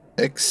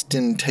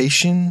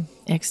Extentation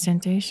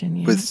Extentation,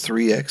 yeah. with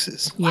 3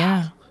 X's.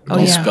 Yeah. Oh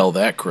Don't yeah. spell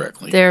that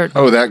correctly. They're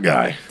that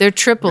guy.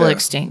 triple Yeah.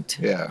 extinct.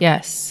 Yeah.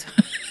 Yes.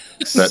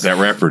 That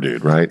rapper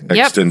dude, right? Yep.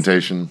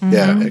 Extentation.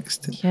 Yeah,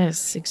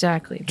 Yes,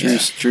 exactly.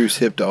 Drew's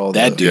hip to all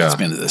That the dude's Yeah.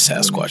 been to the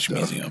Sasquatch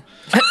Museum.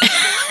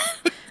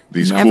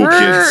 these cool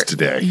kids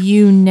today.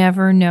 You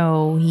never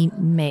know. He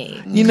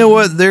may. You know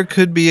what? There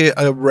could be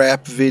a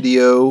rap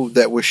video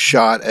that was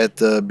shot at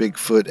the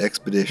Bigfoot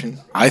expedition.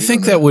 I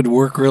think that would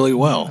work really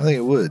well. I think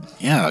it would.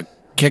 Yeah,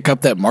 kick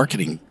up that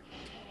marketing.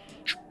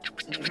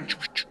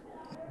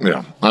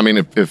 Yeah, I mean,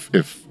 if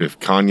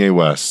Kanye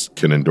West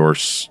can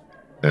endorse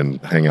and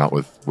hang out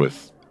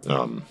with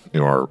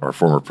our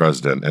former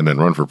president and then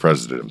run for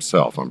president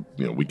himself,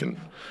 we can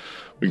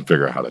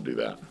figure out how to do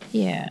that.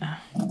 Yeah.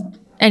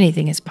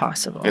 Anything is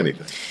possible.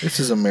 Anything. This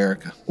is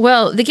America.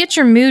 Well, to get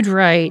your mood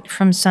right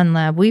from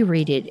Sunlab, we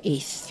rated a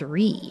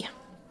 3.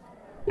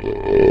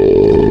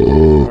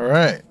 All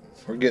right.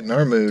 We're getting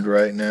our mood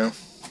right now.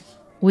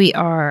 We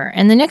are.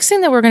 And the next thing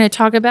that we're going to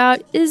talk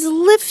about is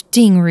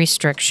lifting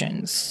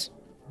restrictions.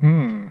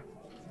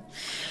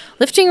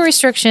 Lifting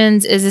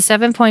restrictions is a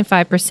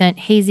 7.5%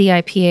 hazy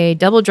IPA,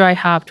 double dry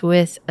hopped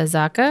with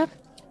Azacca,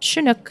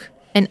 Chinook,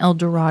 and El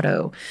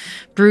Dorado,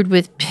 brewed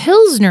with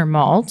Pilsner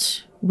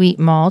malt, wheat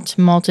malt,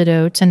 malted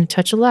oats, and a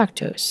touch of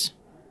lactose.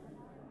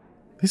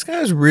 These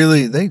guys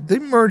really, they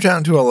merge out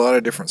into a lot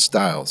of different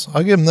styles.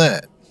 I'll give them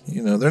that.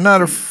 They're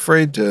not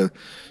afraid to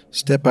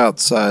step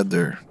outside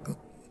their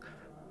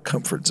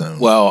comfort zone.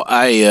 Well,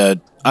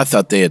 I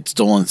thought they had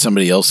stolen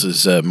somebody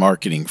else's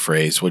marketing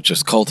phrase, which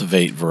is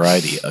cultivate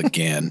variety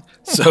again.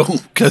 So,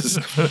 because,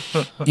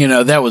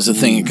 that was the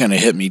thing that kind of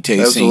hit me tasting.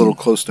 That was a little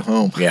close to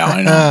home. Yeah,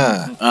 I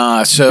know.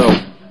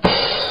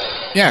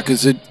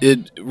 Because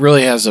it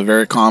really has a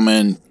very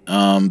common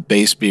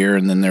base beer,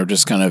 and then they're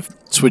just kind of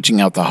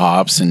switching out the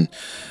hops and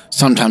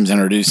sometimes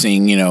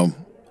introducing,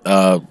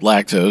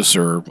 lactose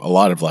or a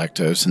lot of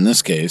lactose in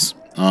this case.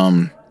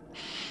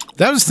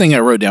 That was the thing I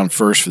wrote down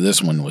first for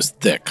this one was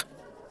thick.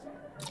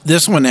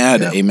 This one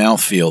had a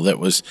mouthfeel that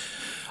was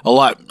a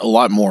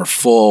lot more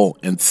full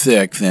and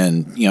thick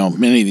than,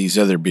 many of these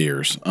other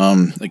beers.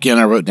 Again,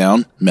 I wrote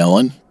down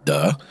melon,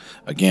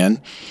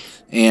 again.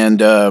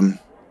 And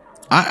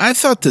I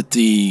thought that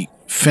the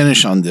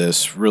finish on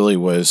this really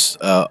was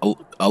a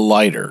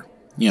lighter,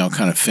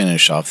 kind of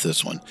finish off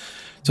this one.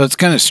 So it's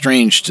kind of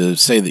strange to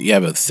say that you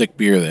have a thick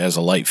beer that has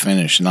a light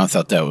finish, and I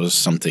thought that was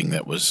something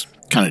that was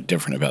kind of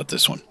different about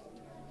this one.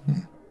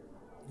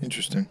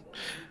 Interesting.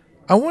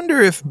 I wonder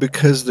if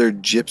because they're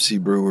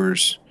gypsy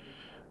brewers,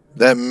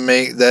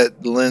 that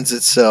lends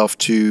itself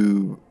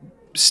to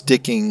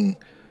sticking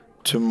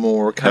to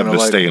more kind of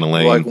like stay in a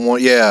lane. Like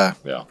one, yeah.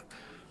 Yeah.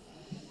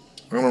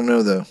 I don't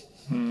know though.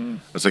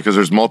 It's like because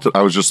there's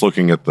I was just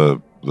looking at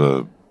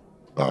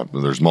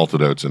there's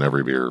malted oats in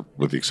every beer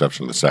with the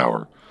exception of the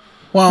sour.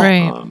 Well,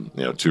 right.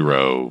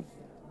 2-row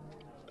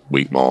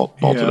wheat malt,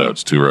 malted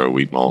oats, 2-row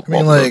wheat malt, I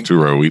mean, malted like- oats,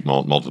 2-row wheat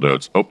malt, malted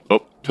oats.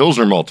 Oh,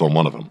 Pilsner malt on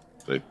one of them.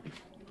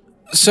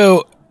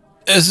 So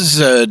this is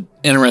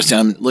interesting.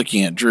 I'm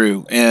looking at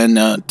Drew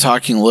and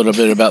talking a little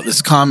bit about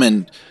this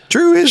common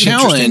Drew is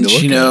challenge,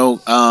 interesting to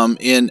look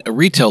at. in a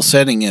retail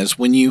setting is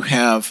when you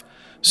have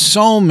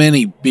so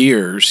many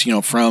beers,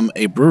 from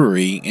a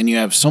brewery and you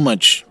have so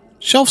much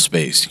shelf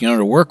space,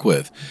 to work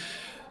with.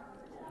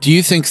 Do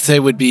you think they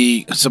would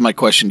be, so my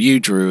question to you,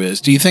 Drew, is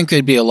do you think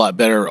they'd be a lot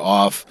better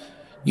off,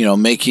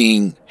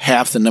 making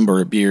half the number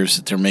of beers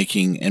that they're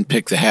making and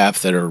pick the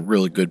half that are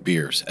really good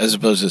beers as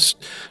opposed to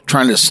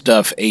trying to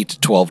stuff 8 to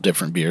 12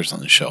 different beers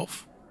on the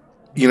shelf?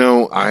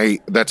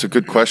 That's a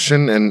good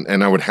question.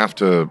 And I would have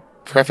to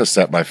preface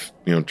that by,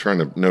 trying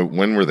to know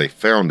when were they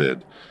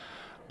founded.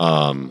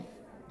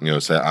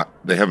 Say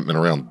they haven't been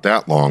around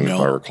that long, if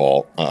I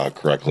recall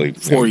correctly.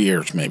 4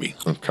 years, maybe.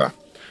 Okay.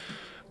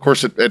 Of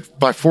course,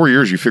 by 4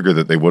 years, you figure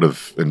that they would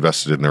have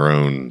invested in their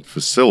own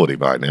facility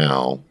by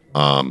now.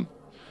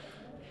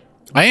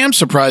 I am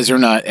surprised they're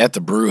not at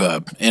the Brew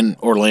Hub in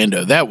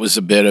Orlando. That was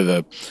a bit of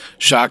a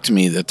shock to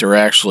me that they're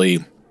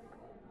actually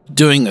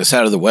doing this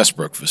out of the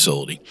Westbrook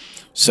facility.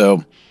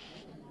 So,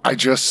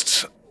 if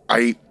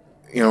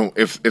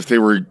they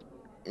were,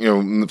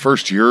 in the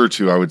first year or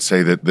two, I would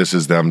say that this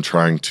is them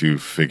trying to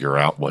figure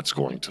out what's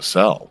going to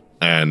sell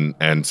and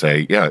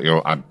say,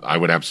 I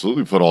would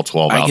absolutely put all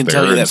 12 out there. I can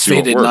tell you that see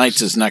what Faded works.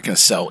 Nights is not going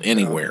to sell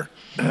anywhere.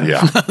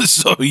 Yeah.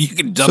 So you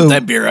can dump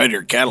that beer out of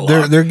your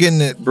catalog. They're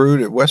getting it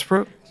brewed at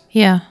Westbrook.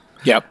 Yeah.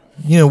 Yep.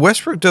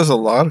 Westbrook does a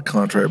lot of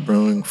contract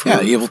brewing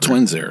for Evil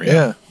Twins there.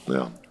 Yeah. Yeah.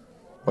 Well,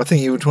 I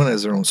think Evil Twin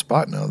has their own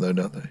spot now, though,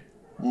 don't they?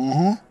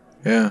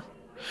 Mm-hmm. Yeah.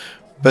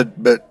 But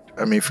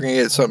I mean, if you're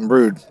gonna get something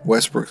brewed,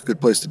 Westbrook's a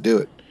good place to do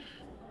it.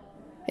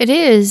 It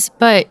is,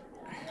 but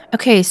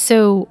okay,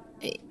 so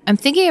I'm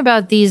thinking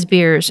about these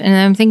beers and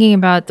I'm thinking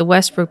about the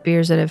Westbrook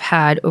beers that I've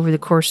had over the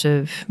course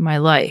of my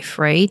life,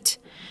 right?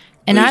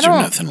 And These I don't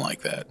are nothing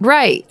like that.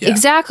 Right, Yeah.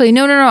 exactly.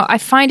 No. I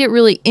find it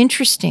really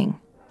interesting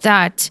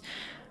that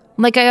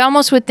I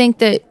almost would think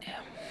that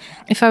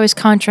if I was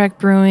contract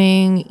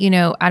brewing,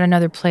 at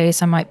another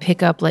place, I might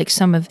pick up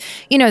some of,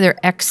 their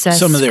excess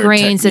Some of their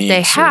grains that they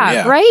techniques or- have,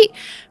 yeah. right?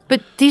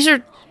 But these are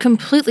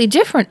completely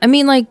different. I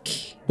mean,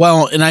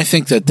 Well, and I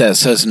think that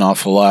says an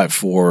awful lot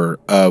for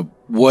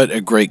what a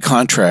great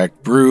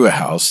contract brew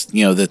house,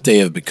 that they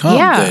have become.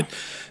 Yeah. That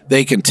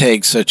they can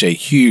take such a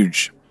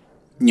huge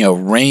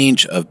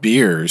range of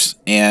beers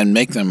and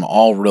make them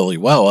all really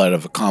well out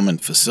of a common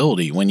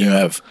facility. When you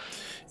have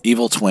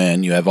Evil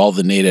Twin, you have all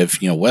the native,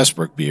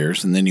 Westbrook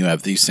beers, and then you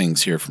have these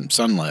things here from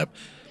Sunlab.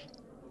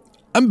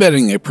 I'm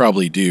betting they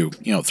probably do,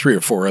 3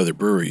 or 4 other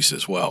breweries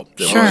as well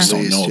that Sure. we just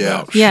don't know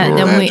about. Yeah, Sure.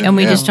 and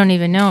we Yeah. just don't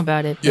even know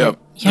about it. Yeah. but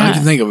yeah.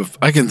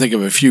 I can think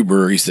of a few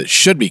breweries that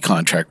should be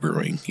contract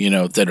brewing,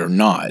 that are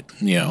not,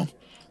 To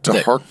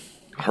that-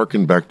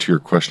 harken back to your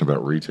question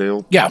about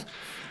retail, Yeah.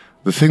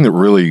 the thing that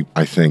really,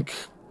 I think,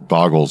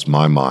 boggles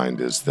my mind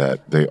is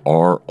that they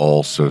are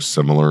all so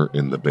similar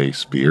in the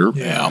base beer.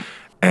 Yeah.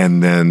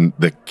 And then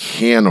the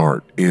can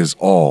art is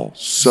all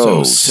so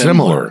So similar.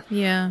 similar.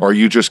 Yeah. Are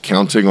you just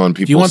counting on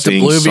people Do you want the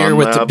seeing blue beer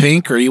with the Sunlab?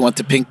 pink, or you want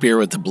the pink beer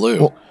with the blue?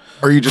 Well,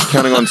 are you just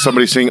counting on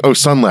somebody seeing,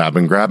 Sunlab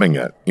and grabbing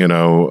it?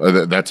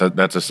 That's a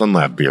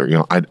Sunlab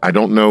beer. I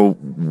don't know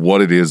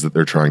what it is that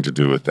they're trying to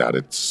do with that.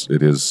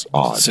 It is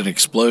odd. It's an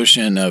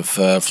explosion of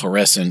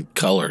fluorescent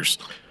colors.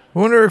 I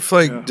wonder if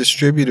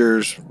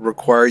distributors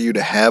require you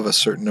to have a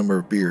certain number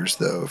of beers,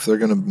 though, if they're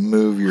going to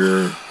move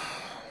your.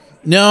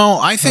 No,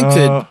 I think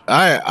that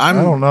I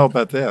don't know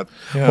about that.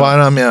 Yeah. Well,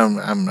 I mean,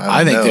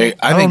 I think they.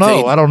 I don't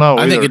know. I don't know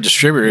I think either. a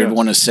distributor would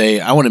want to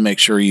say, "I want to make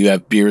sure you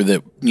have beer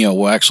that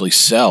will actually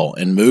sell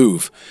and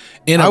move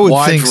in I a would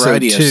wide think so,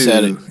 variety too, of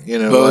settings.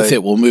 Both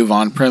it will move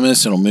on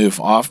premise, it'll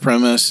move off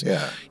premise.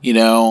 Yeah.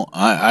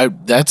 I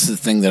that's the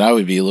thing that I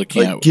would be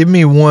looking at. give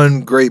me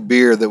one great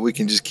beer that we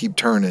can just keep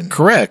turning.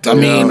 Correct. I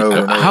Over mean, and over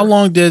and how over.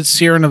 long did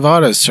Sierra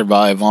Nevada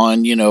survive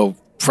on?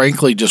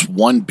 Frankly, just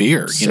one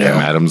beer. Sam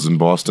Adams and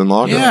Boston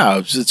Lager. Yeah,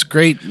 it's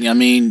great. I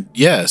mean,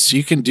 yes,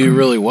 you can do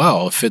really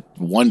well if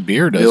one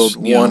beer does. Build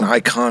one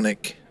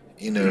iconic,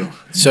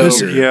 So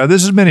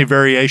This is many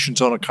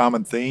variations on a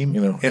common theme.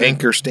 And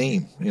anchor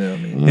steam. You know what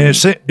I mean? And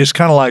it's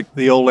kind of like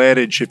the old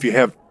adage: if you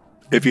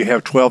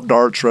have 12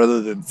 darts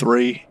rather than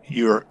 3,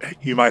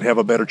 you might have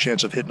a better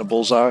chance of hitting a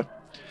bullseye.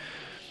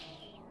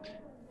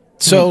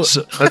 So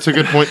That's a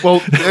good point.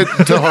 Well,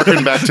 to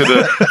harken back to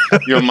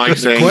the Mike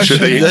saying, question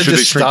should they that shrink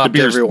just the stopped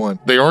beers? everyone.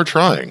 They are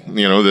trying.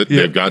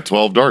 They've got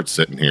 12 darts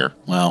sitting here.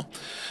 well,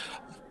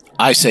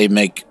 I say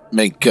make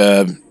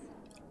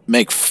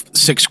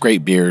 6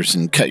 great beers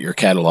and cut your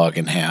catalog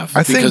in half.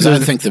 I think because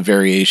that- I think the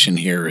variation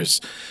here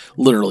is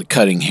literally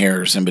cutting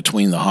hairs in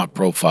between the hop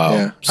profile.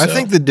 Yeah. I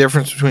think the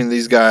difference between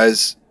these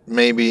guys,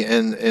 maybe,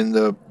 and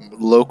the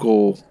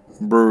local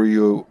brewery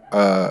you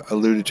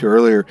alluded to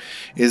earlier,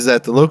 is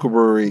that the local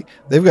brewery,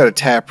 they've got a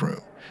tap room,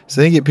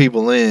 so they get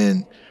people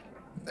in,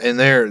 and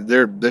they're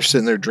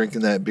sitting there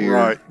drinking that beer.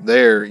 Right.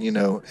 There, and,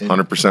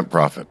 100%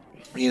 profit.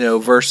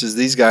 versus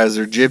these guys,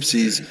 they're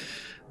gypsies.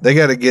 They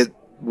got to get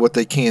what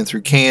they can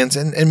through cans,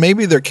 and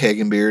maybe they're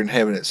kegging beer and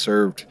having it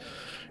served,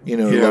 at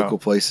local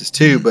places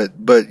too.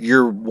 But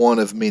you're one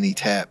of many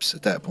taps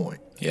at that point.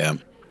 Yeah.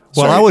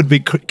 Well, I would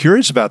be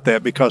curious about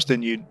that because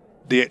then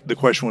the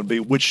question would be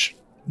which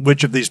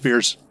of these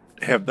beers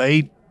have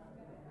they,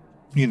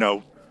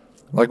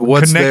 Like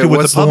what's connected there, with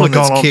what's the public one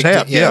that's on kicked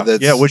tap? in? Yeah.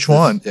 that's- Yeah, which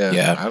one?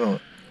 Yeah. I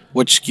don't.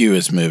 Which SKU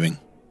is moving?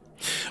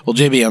 Well,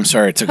 JB, I'm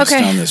sorry it took us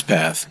Okay. down this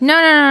path.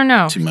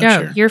 No. Too much no,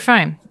 here. you're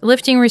fine.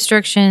 Lifting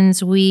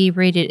restrictions, we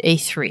rated a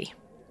 3.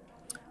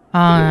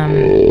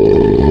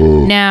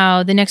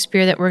 Now, the next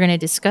beer that we're going to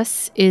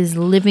discuss is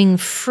Living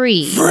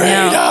Free.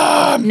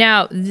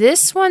 Now,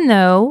 this one,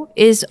 though,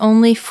 is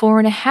only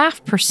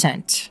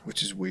 4.5%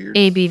 Which is weird.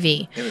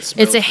 ABV. And it smells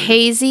It's a weird.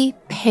 hazy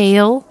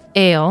pale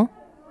ale.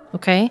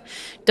 Okay.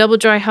 Double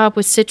dry hop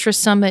with Citra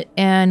Summit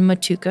and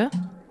Matuka.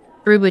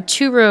 Brewed with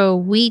 2-row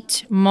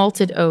wheat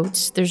malted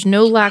oats. There's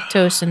no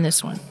lactose in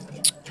this one.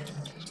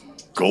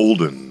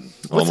 Golden,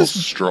 almost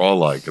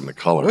straw-like in the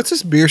color. What's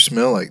this beer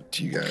smell like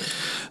to you guys?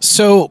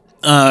 So,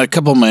 a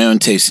couple of my own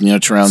tasting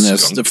notes around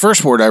this. Skunk. The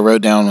first word I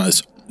wrote down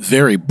was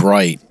very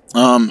bright.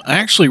 I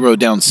actually wrote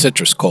down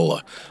citrus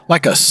cola,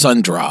 like a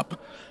sun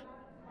drop,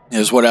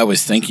 is what I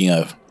was thinking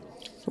of.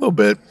 A little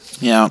bit.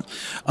 Yeah.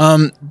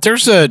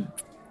 There's a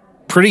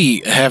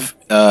pretty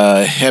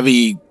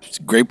heavy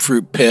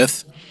grapefruit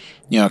pith,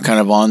 kind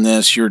of on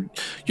this. You're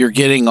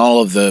getting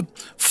all of the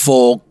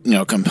full,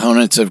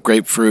 components of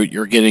grapefruit.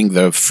 You're getting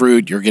the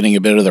fruit. You're getting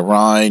a bit of the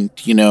rind,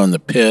 and the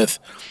pith,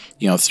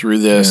 through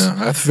this. Yeah,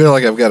 I feel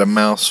like I've got a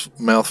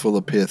mouthful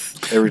of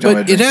pith every time I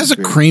But drink it has this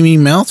a beer. creamy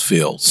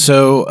mouthfeel.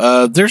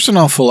 So there's an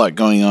awful lot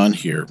going on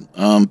here.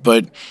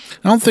 But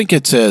I don't think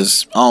it's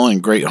as all in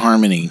great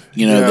harmony,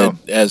 that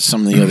as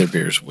some of the other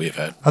beers we've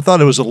had. I thought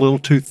it was a little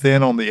too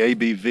thin on the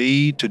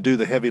ABV to do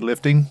the heavy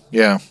lifting.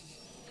 Yeah.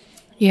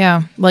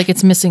 Yeah, like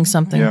it's missing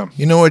something. Yeah.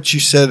 You know what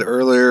you said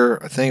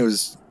earlier? I think it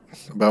was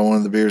about one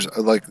of the beers,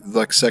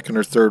 like second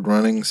or third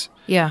runnings.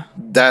 Yeah.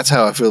 That's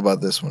how I feel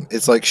about this one.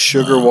 It's like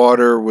sugar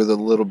water with a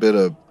little bit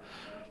of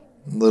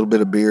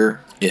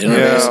beer.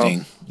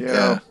 Interesting.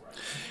 Yeah.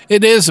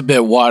 It is a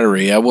bit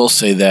watery, I will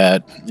say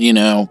that,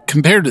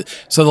 compared to,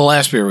 so the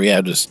last beer we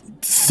had was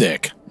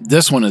thick.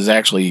 This one is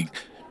actually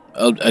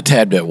a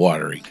tad bit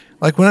watery.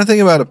 Like when I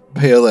think about a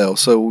pale ale,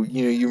 so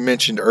you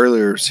mentioned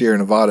earlier Sierra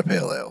Nevada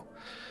pale ale.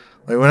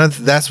 Like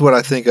that's what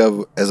I think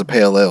of as a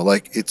pale ale.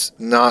 Like it's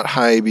not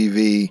high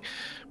ABV,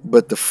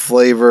 but the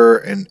flavor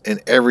and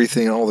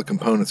everything, all the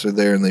components are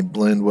there and they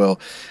blend well.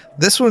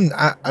 This one,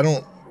 I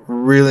don't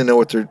really know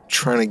what they're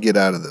trying to get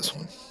out of this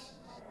one.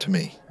 To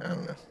me, I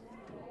don't know.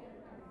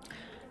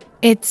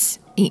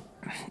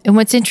 And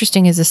what's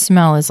interesting is the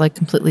smell is like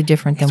completely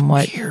different than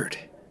what. Weird.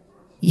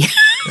 Yeah.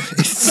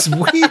 It's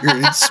weird.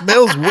 It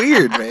smells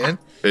weird, man.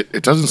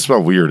 It doesn't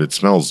smell weird. It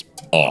smells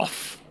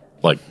off,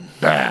 like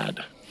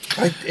bad.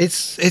 It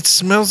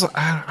smells.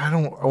 I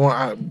don't.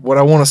 What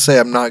I want to say,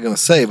 I'm not going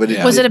to say. But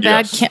was it a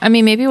bad can? I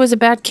mean, maybe it was a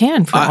bad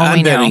can for all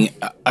we know.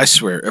 I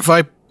swear, if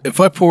I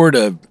poured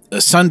a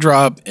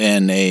Sundrop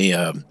and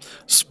a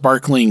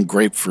sparkling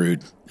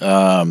grapefruit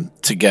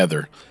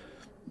together,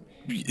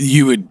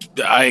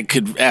 I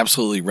could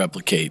absolutely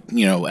replicate,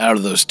 out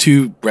of those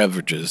two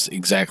beverages,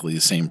 exactly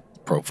the same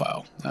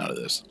profile out of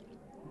this.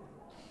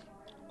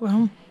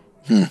 Well,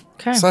 okay.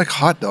 It's like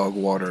hot dog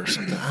water or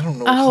something. I don't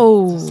know.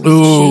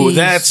 Oh,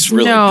 that's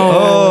really bad.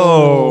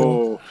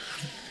 Oh.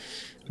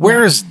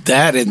 Where is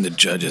that in the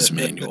judge's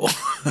manual?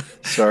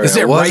 Sorry, is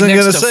it I right wasn't next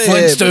gonna to say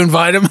Flintstone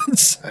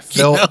vitamins? I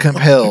felt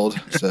compelled.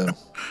 So.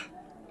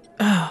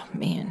 Oh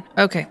man.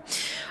 Okay.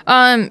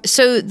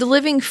 So the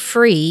Living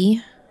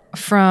Free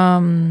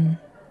from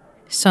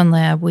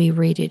Sunlab, we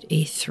rated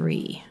a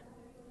 3.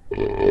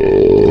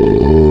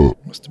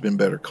 Must have been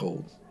better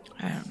cold.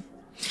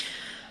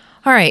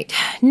 All right.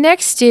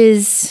 Next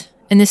is,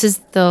 and this is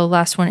the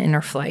last one in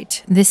our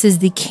flight. This is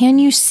the Can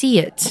You See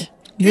It?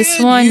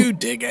 This one, you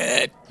dig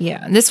it.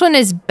 Yeah, this one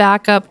is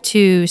back up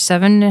to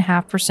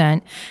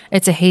 7.5%.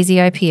 It's a hazy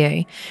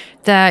IPA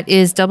that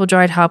is double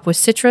dried hop with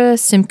Citra,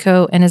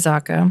 Simcoe, and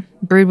Azaka,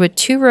 brewed with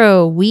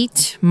 2-row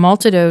wheat,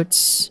 malted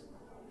oats,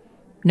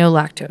 no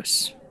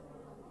lactose.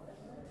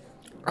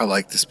 I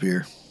like this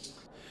beer.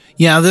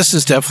 Yeah, this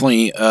is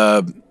definitely,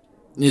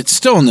 it's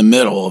still in the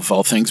middle of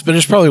all things, but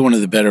it's probably one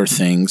of the better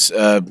things.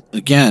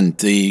 Again,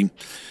 the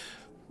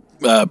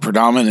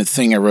predominant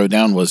thing I wrote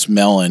down was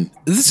melon.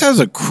 This has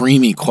a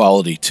creamy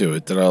quality to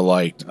it that I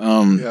liked.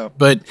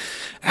 But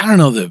I don't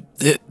know,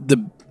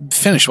 the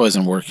finish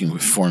wasn't working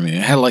for me.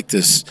 It had like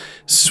this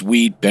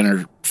sweet,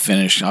 bitter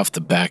finish off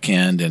the back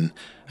end, and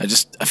I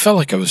felt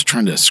like I was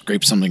trying to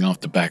scrape something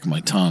off the back of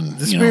my tongue.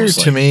 This beer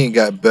to me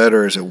got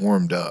better as it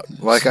warmed up.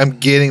 Like I'm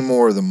getting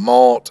more of the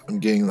malt, I'm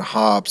getting the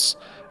hops,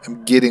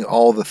 I'm getting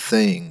all the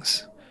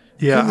things.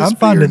 Yeah, I'm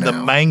finding the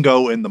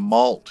mango and the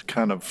malt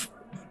kind of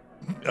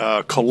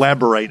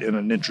collaborate in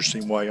an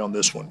interesting way on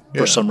this one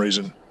for some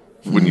reason.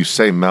 When you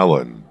say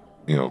melon,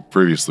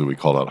 previously we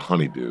called out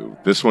honeydew.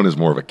 This one is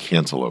more of a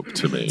cantaloupe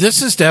to me.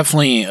 This is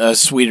definitely a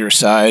sweeter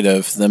side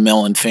of the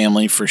melon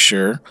family for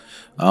sure.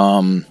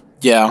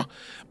 Yeah,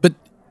 but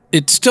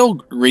it's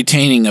still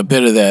retaining a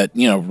bit of that,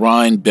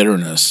 rind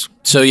bitterness.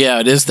 So yeah,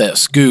 it is that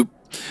scoop,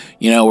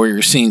 where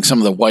you're seeing some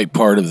of the white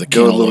part of the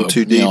cantaloupe, a little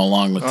too deep.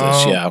 Along with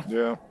this.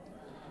 Yeah.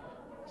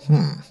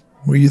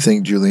 What do you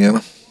think,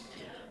 Juliana?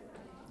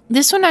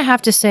 This one I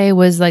have to say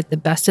was like the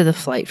best of the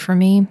flight for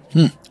me.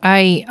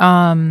 I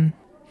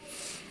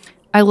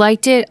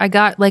liked it. I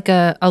got like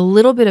a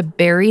little bit of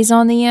berries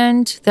on the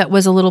end. That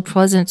was a little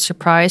pleasant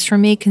surprise for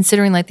me,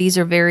 considering like these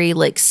are very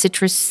like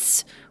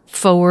citrus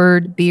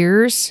forward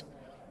beers,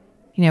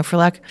 for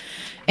lack.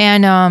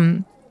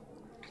 And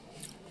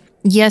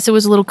yes, it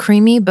was a little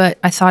creamy, but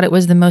I thought it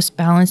was the most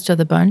balanced of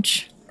the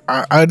bunch.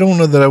 I don't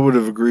know that I would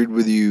have agreed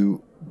with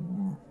you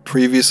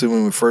previously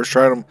when we first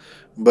tried them,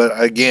 but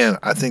again,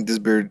 I think this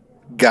beer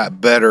got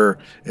better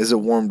as it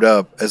warmed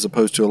up as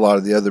opposed to a lot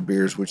of the other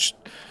beers, which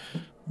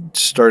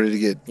started to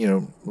get,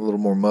 a little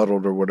more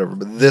muddled or whatever.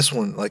 But this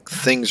one, like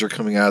things are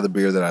coming out of the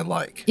beer that I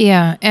like.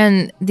 Yeah.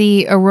 And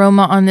the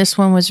aroma on this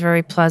one was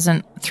very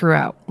pleasant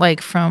throughout,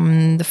 like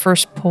from the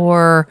first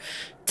pour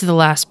to the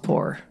last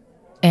pour.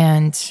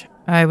 And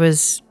I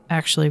was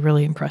actually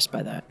really impressed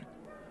by that.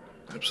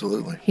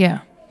 Absolutely.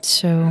 Yeah.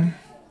 So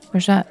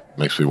there's that.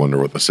 Makes me wonder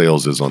what the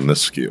sales is on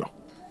this SKU.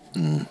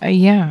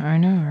 Yeah, I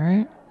know,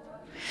 right?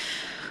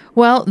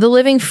 Well, the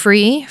Living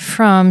Free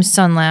from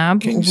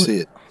Sunlab. Can you see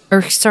it?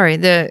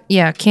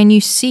 Can You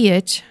See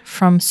It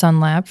from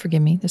Sunlab?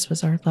 Forgive me, this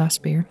was our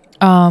last beer.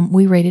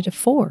 We rated a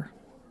 4.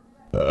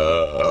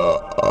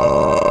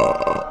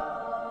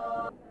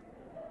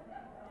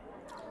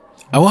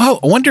 I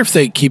wonder if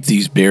they keep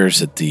these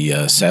beers at the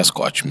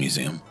Sasquatch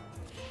Museum.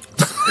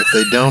 If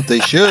they don't, they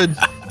should.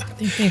 I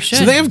think they should.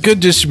 So they have good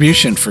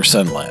distribution for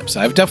Sunlabs.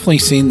 I've definitely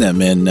seen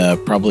them in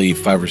probably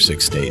 5 or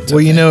 6 states.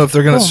 Well, if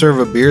they're going to serve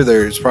a beer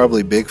there, it's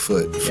probably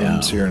Bigfoot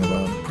from Sierra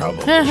Nevada.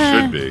 Probably.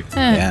 Should be.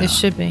 It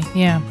should be,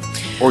 yeah.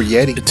 Or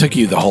Yeti. It took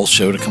you the whole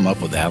show to come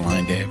up with that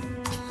line, Dave.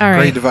 All right.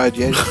 Great Divide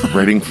Yeti.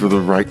 Waiting for the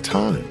right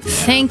time.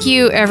 Thank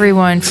you,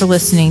 everyone, for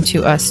listening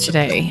to us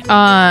today.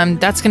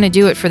 That's going to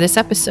do it for this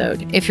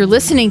episode. If you're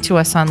listening to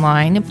us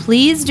online,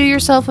 please do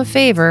yourself a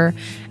favor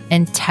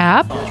and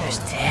tap.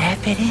 Just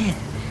tap it in.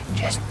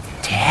 Just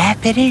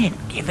tap it in.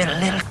 Give it a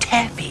little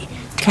tappy.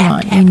 Come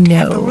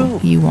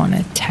on, you want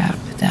to tap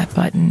that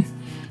button.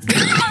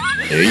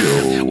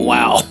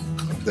 Wow.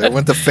 There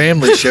went the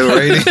family show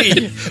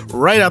rating.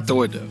 Right out the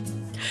window.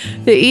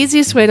 The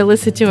easiest way to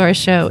listen to our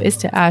show is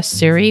to ask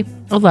Siri,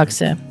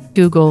 Alexa,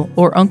 Google,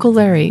 or Uncle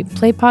Larry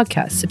play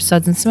podcast Sip,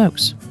 Suds, and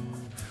Smokes.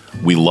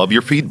 We love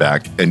your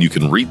feedback, and you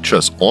can reach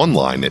us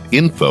online at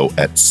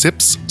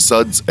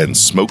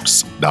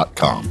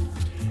info@sipsudsandsmokes.com.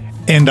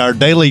 And our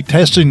daily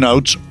testing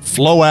notes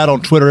flow out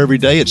on Twitter every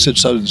day at Sip,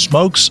 Suds, and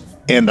Smokes.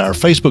 And our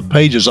Facebook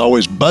page is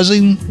always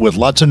buzzing with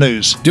lots of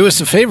news. Do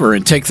us a favor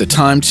and take the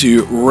time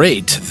to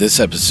rate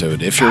this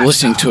episode. If you're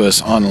listening to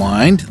us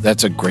online,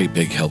 that's a great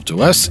big help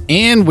to us,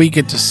 and we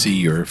get to see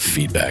your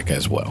feedback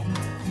as well.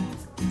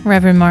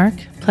 Reverend Mark,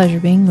 pleasure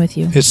being with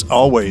you. It's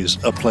always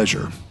a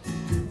pleasure.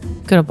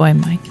 Good old boy,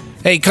 Mike.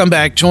 Hey, come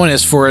back, join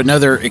us for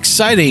another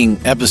exciting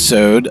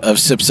episode of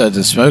Sip, Suds,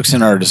 and Smokes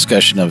in our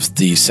discussion of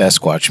the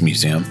Sasquatch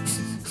Museum.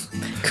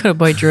 Good old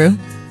boy, Drew.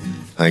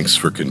 Thanks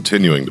for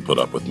continuing to put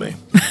up with me.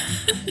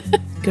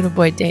 Good old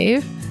boy,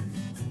 Dave.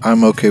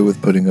 I'm okay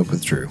with putting up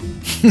with Drew.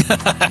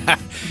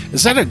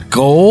 Is that a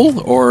goal,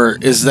 or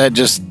is that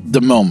just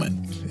the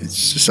moment?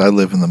 It's just I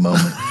live in the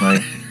moment,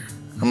 right?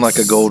 I'm like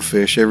a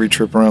goldfish. Every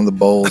trip around the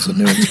bowl is a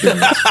new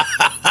experience.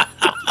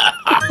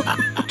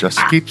 Just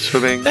keep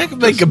swimming. That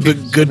could make a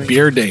good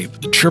beer name.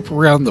 The trip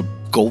around the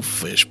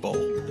goldfish bowl.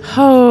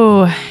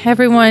 Oh,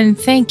 everyone,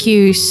 thank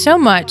you so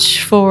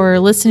much for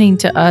listening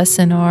to us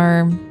and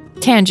our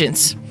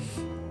tangents.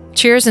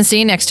 Cheers and see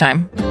you next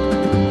time.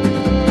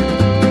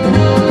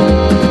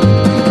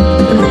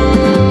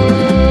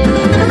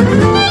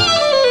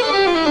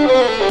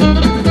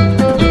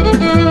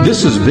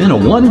 This has been a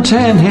One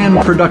Tan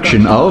Hand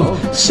production of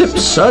Sip,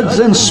 Suds,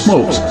 and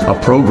Smokes, a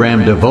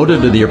program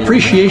devoted to the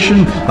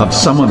appreciation of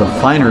some of the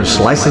finer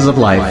slices of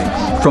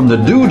life. From the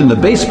Dude in the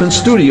Basement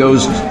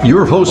Studios,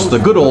 your hosts, the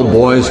Good Old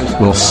Boys,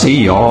 will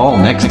see you all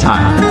next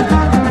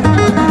time.